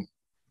something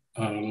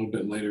a little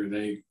bit later.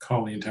 They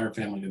call the entire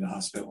family to the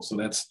hospital, so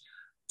that's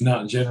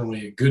not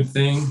generally a good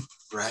thing.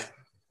 Right.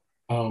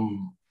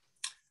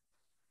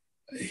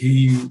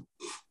 He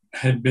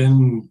had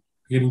been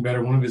getting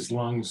better. One of his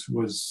lungs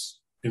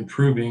was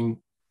improving.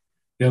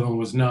 The other one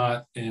was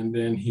not. And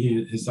then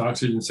his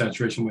oxygen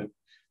saturation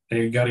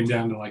they got him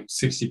down to like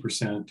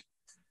 60%.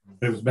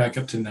 But it was back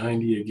up to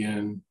 90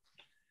 again.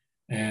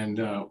 And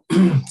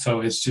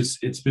so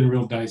it's been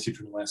real dicey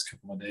for the last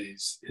couple of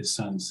days, his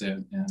son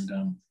said.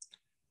 And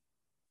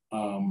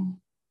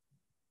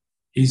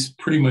he's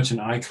pretty much an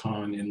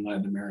icon in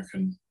Latin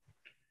American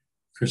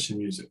Christian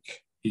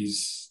music.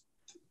 He's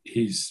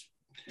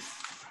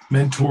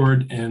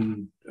mentored,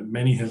 and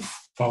many have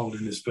followed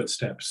in his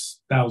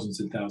footsteps, thousands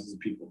and thousands of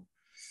people.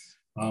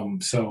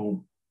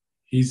 So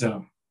it's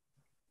a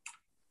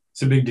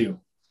big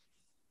deal.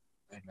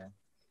 Amen.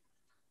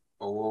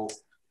 Oh,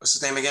 what's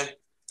his name again?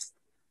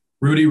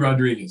 Rudy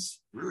Rodriguez.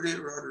 Rudy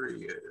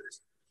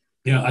Rodriguez.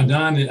 Yeah,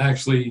 Adon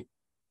actually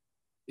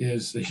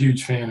is a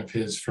huge fan of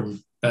his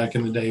from back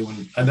in the day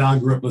when Adon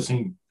grew up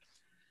listening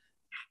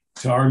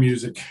to our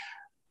music.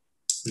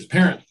 His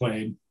parents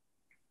played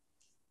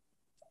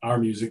our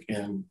music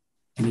and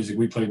the music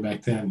we played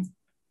back then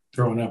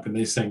growing up, and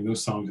they sang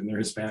those songs in their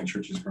Hispanic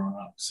churches growing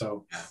up.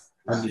 So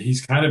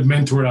he's kind of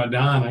mentored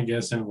Adon, I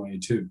guess, in a way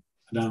too.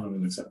 Adon really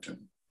looks up to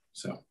him.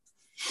 So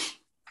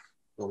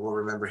well, we'll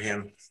remember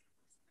him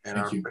in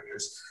our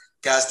prayers.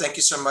 Guys, thank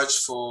you so much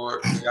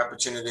for the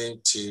opportunity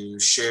to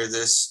share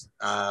this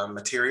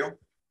material.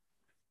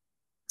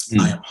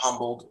 I am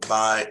humbled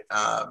by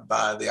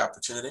the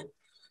opportunity.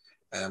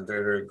 And I'm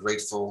very, very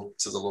grateful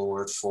to the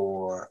Lord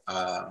for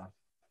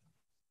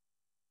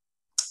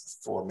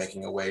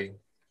making a way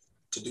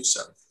to do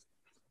so.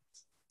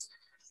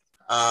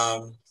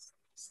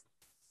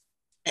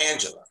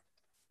 Angela,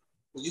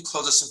 will you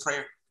close us in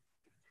prayer?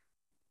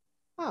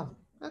 Oh,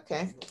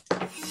 okay.